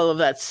take all of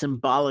that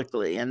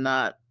symbolically and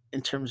not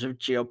in terms of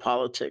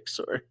geopolitics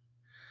or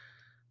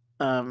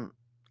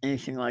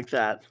anything like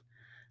that,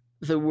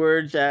 the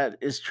word that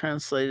is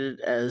translated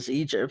as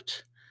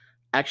Egypt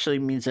actually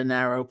means a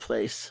narrow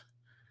place.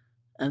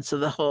 And so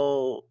the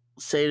whole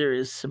Seder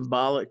is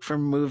symbolic for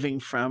moving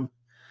from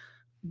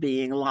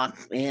being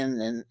locked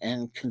in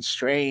and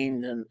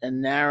constrained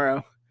and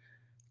narrow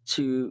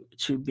to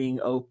being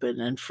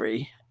open and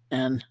free.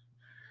 And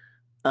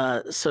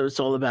so it's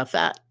all about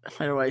that.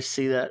 How do I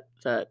see that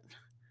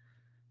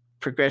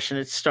progression?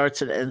 It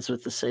starts and ends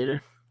with the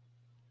Seder.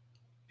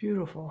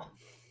 Beautiful.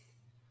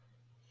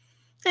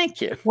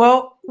 Thank you.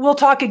 Well, we'll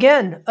talk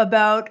again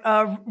about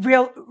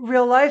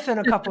real life in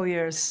a couple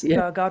years,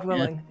 Yeah. God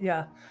willing.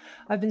 Yeah.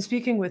 I've been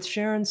speaking with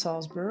Sharon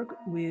Salzberg.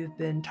 We've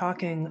been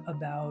talking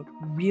about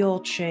Real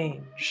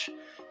Change.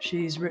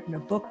 She's written a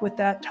book with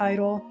that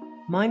title,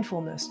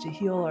 Mindfulness to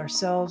Heal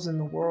Ourselves and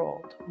the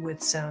World, which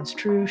sounds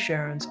true.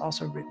 Sharon's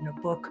also written a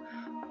book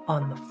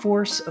on the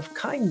force of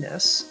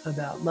kindness,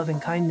 about loving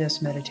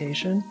kindness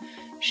meditation.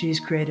 She's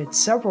created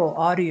several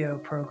audio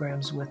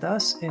programs with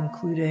us,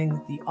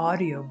 including the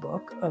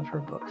audiobook of her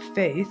book,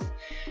 Faith,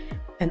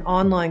 an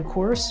online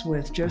course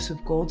with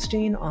Joseph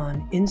Goldstein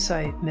on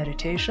insight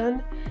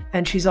meditation,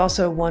 and she's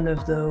also one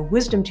of the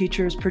wisdom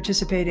teachers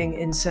participating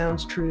in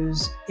Sounds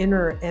True's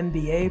Inner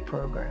MBA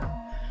program,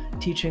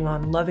 teaching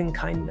on loving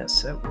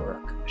kindness at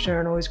work.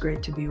 Sharon, always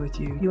great to be with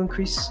you. You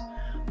increase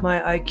my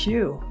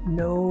IQ.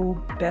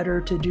 Know better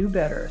to do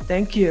better.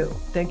 Thank you.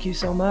 Thank you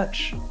so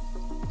much.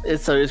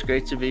 It's always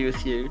great to be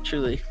with you,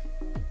 truly.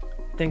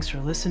 Thanks for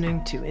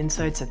listening to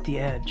Insights at the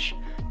Edge.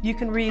 You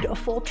can read a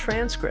full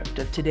transcript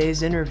of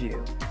today's interview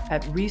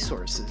at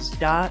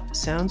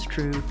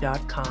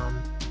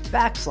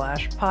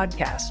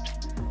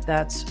resources.soundstrue.com/podcast.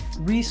 That's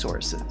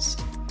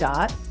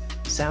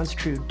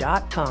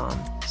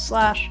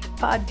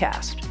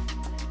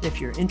resources.soundstrue.com/podcast.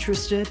 If you're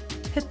interested,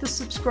 hit the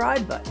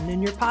subscribe button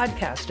in your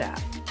podcast app.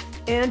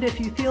 And if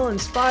you feel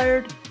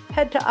inspired,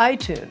 head to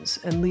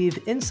iTunes and leave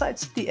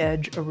Insights at the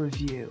Edge a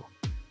review.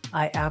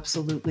 I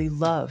absolutely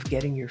love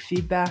getting your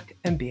feedback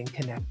and being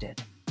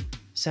connected.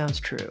 Sounds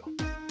True,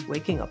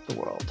 waking up the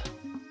world.